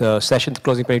particular session,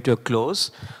 closing period, to a close.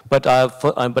 But I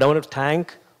want to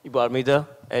thank Ibu Armida,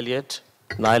 Elliott,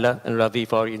 Naila, and Ravi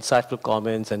for insightful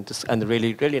comments and the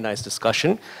really, really nice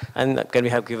discussion. And can we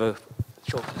give a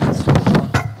show of hands?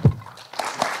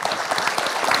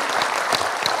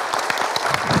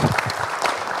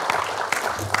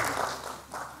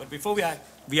 But before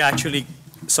we actually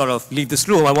sort of leave this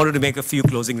room, I wanted to make a few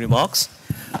closing remarks.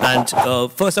 And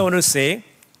first, I want to say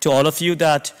to all of you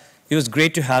that it was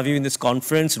great to have you in this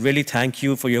conference. Really thank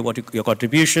you for your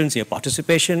contributions, your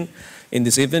participation in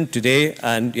this event today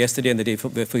and yesterday and the day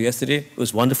before yesterday. It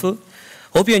was wonderful.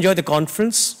 Hope you enjoyed the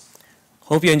conference.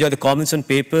 Hope you enjoyed the comments and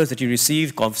papers that you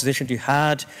received, conversation you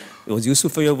had. It was useful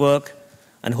for your work.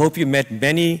 And hope you met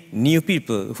many new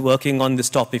people working on this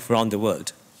topic around the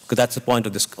world, because that's the point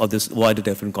of this wider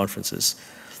different conferences.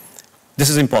 This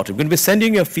is important. We're going to be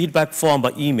sending you a feedback form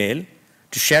by email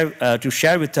to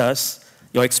share with us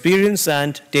your experience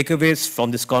and takeaways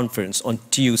from this conference on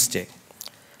Tuesday.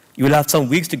 You will have some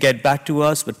weeks to get back to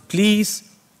us, but please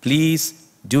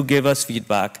do give us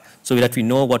feedback so that we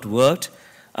know what worked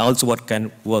and also what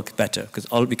can work better, because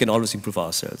we can always improve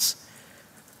ourselves.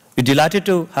 We're delighted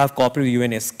to have cooperated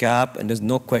with ESCAP, and there's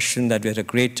no question that we had a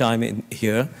great time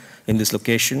here in this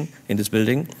location, in this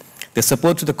building. The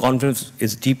support to the conference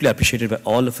is deeply appreciated by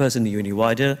all of us in the UNE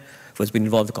wider who has been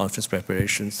involved in the conference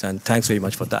preparations, and thanks very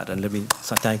much for that. And let me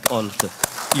thank all of the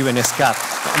ESCAP.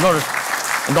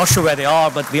 I'm not sure where they are,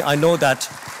 but I know that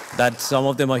some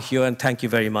of them are here, and thank you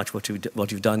very much for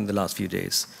what you've done in the last few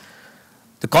days.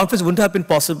 The conference wouldn't have been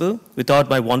possible without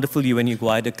my wonderful UNE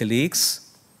wider colleagues,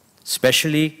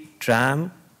 especially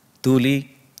Tram, Thuli,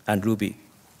 and Ruby.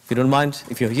 If you don't mind,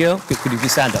 if you're here, could you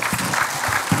please stand up?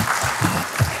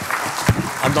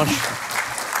 I'm not sure.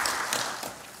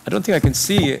 I don't think I can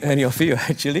see any of you,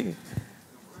 actually.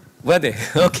 Were they?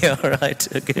 Okay, all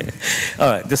right. Okay. All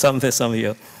right, there's some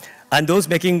here. And those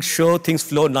making sure things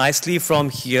flow nicely from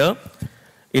here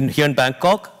in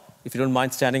Bangkok. If you don't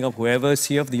mind standing up, whoever is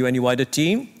here of the UNE wider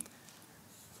team.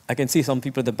 I can see some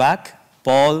people at the back.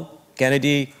 Paul,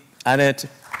 Kennedy, Annette.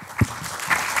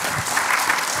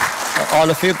 All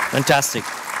of you, fantastic.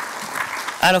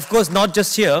 And of course, not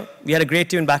just here. We had a great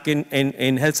team back in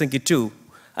Helsinki too.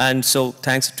 And so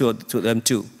thanks to them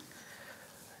too.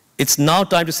 It's now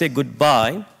time to say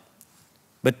goodbye,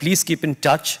 but please keep in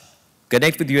touch.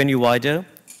 Connect with UNE wider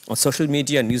on social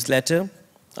media and newsletter.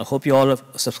 I hope you all have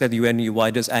subscribed to UNE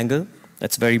wider's angle.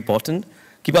 That's very important.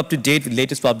 Keep up to date with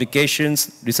latest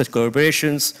publications, research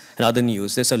collaborations, and other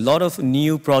news. There's a lot of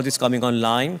new projects coming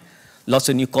online, lots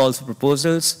of new calls for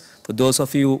proposals. For those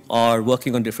of you who are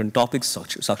working on different topics,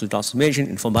 social transformation,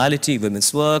 informality,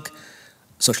 women's work,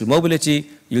 social mobility,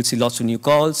 you'll see lots of new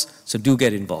calls, so do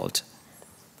get involved.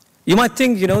 You might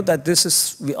think, that this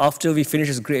is, after we finish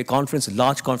this great conference, a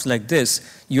large conference like this,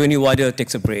 UNU Wider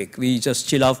takes a break. We just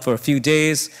chill out for a few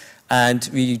days, and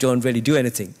we don't really do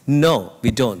anything. No, we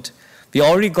don't. We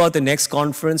already got the next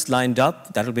conference lined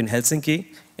up. That will be in Helsinki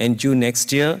in June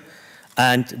next year.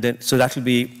 And then, so that will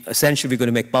be, essentially, we're going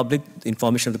to make public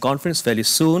information of the conference fairly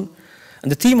soon. And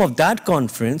the theme of that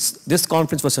conference, this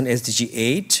conference was on SDG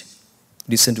 8,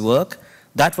 recent work.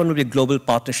 That one will be a global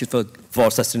partnership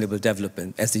for sustainable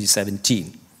development, SDG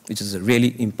 17, which is a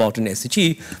really important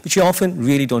SDG, which we often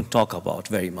really don't talk about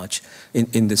very much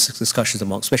in these discussions,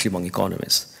 especially among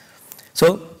economists.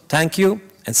 So thank you,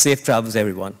 and safe travels,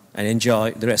 everyone, and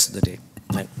enjoy the rest of the day.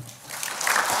 Bye.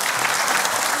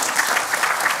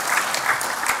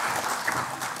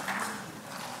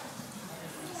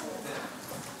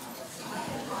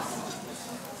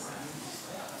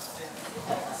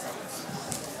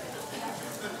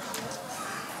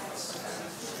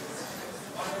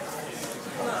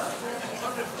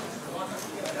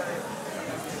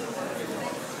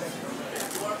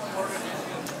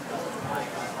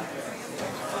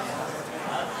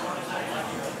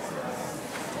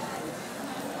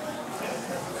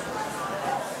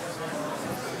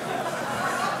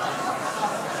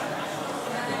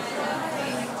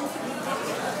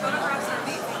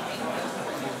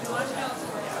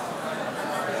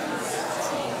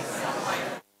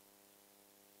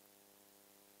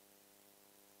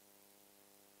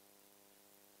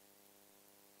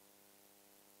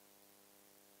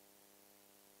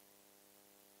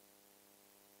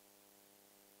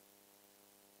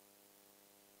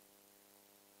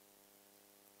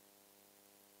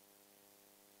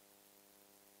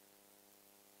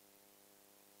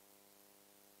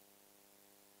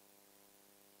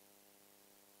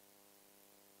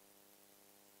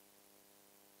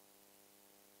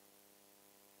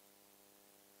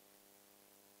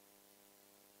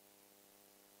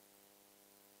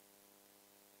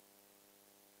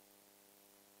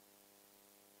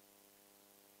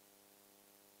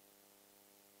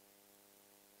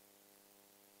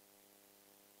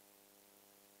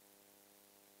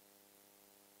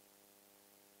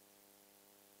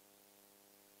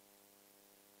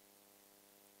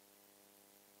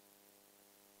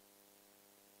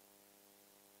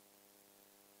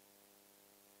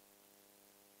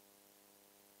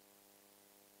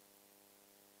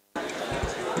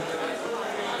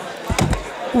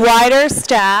 Wider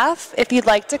staff, if you'd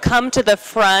like to come to the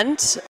front,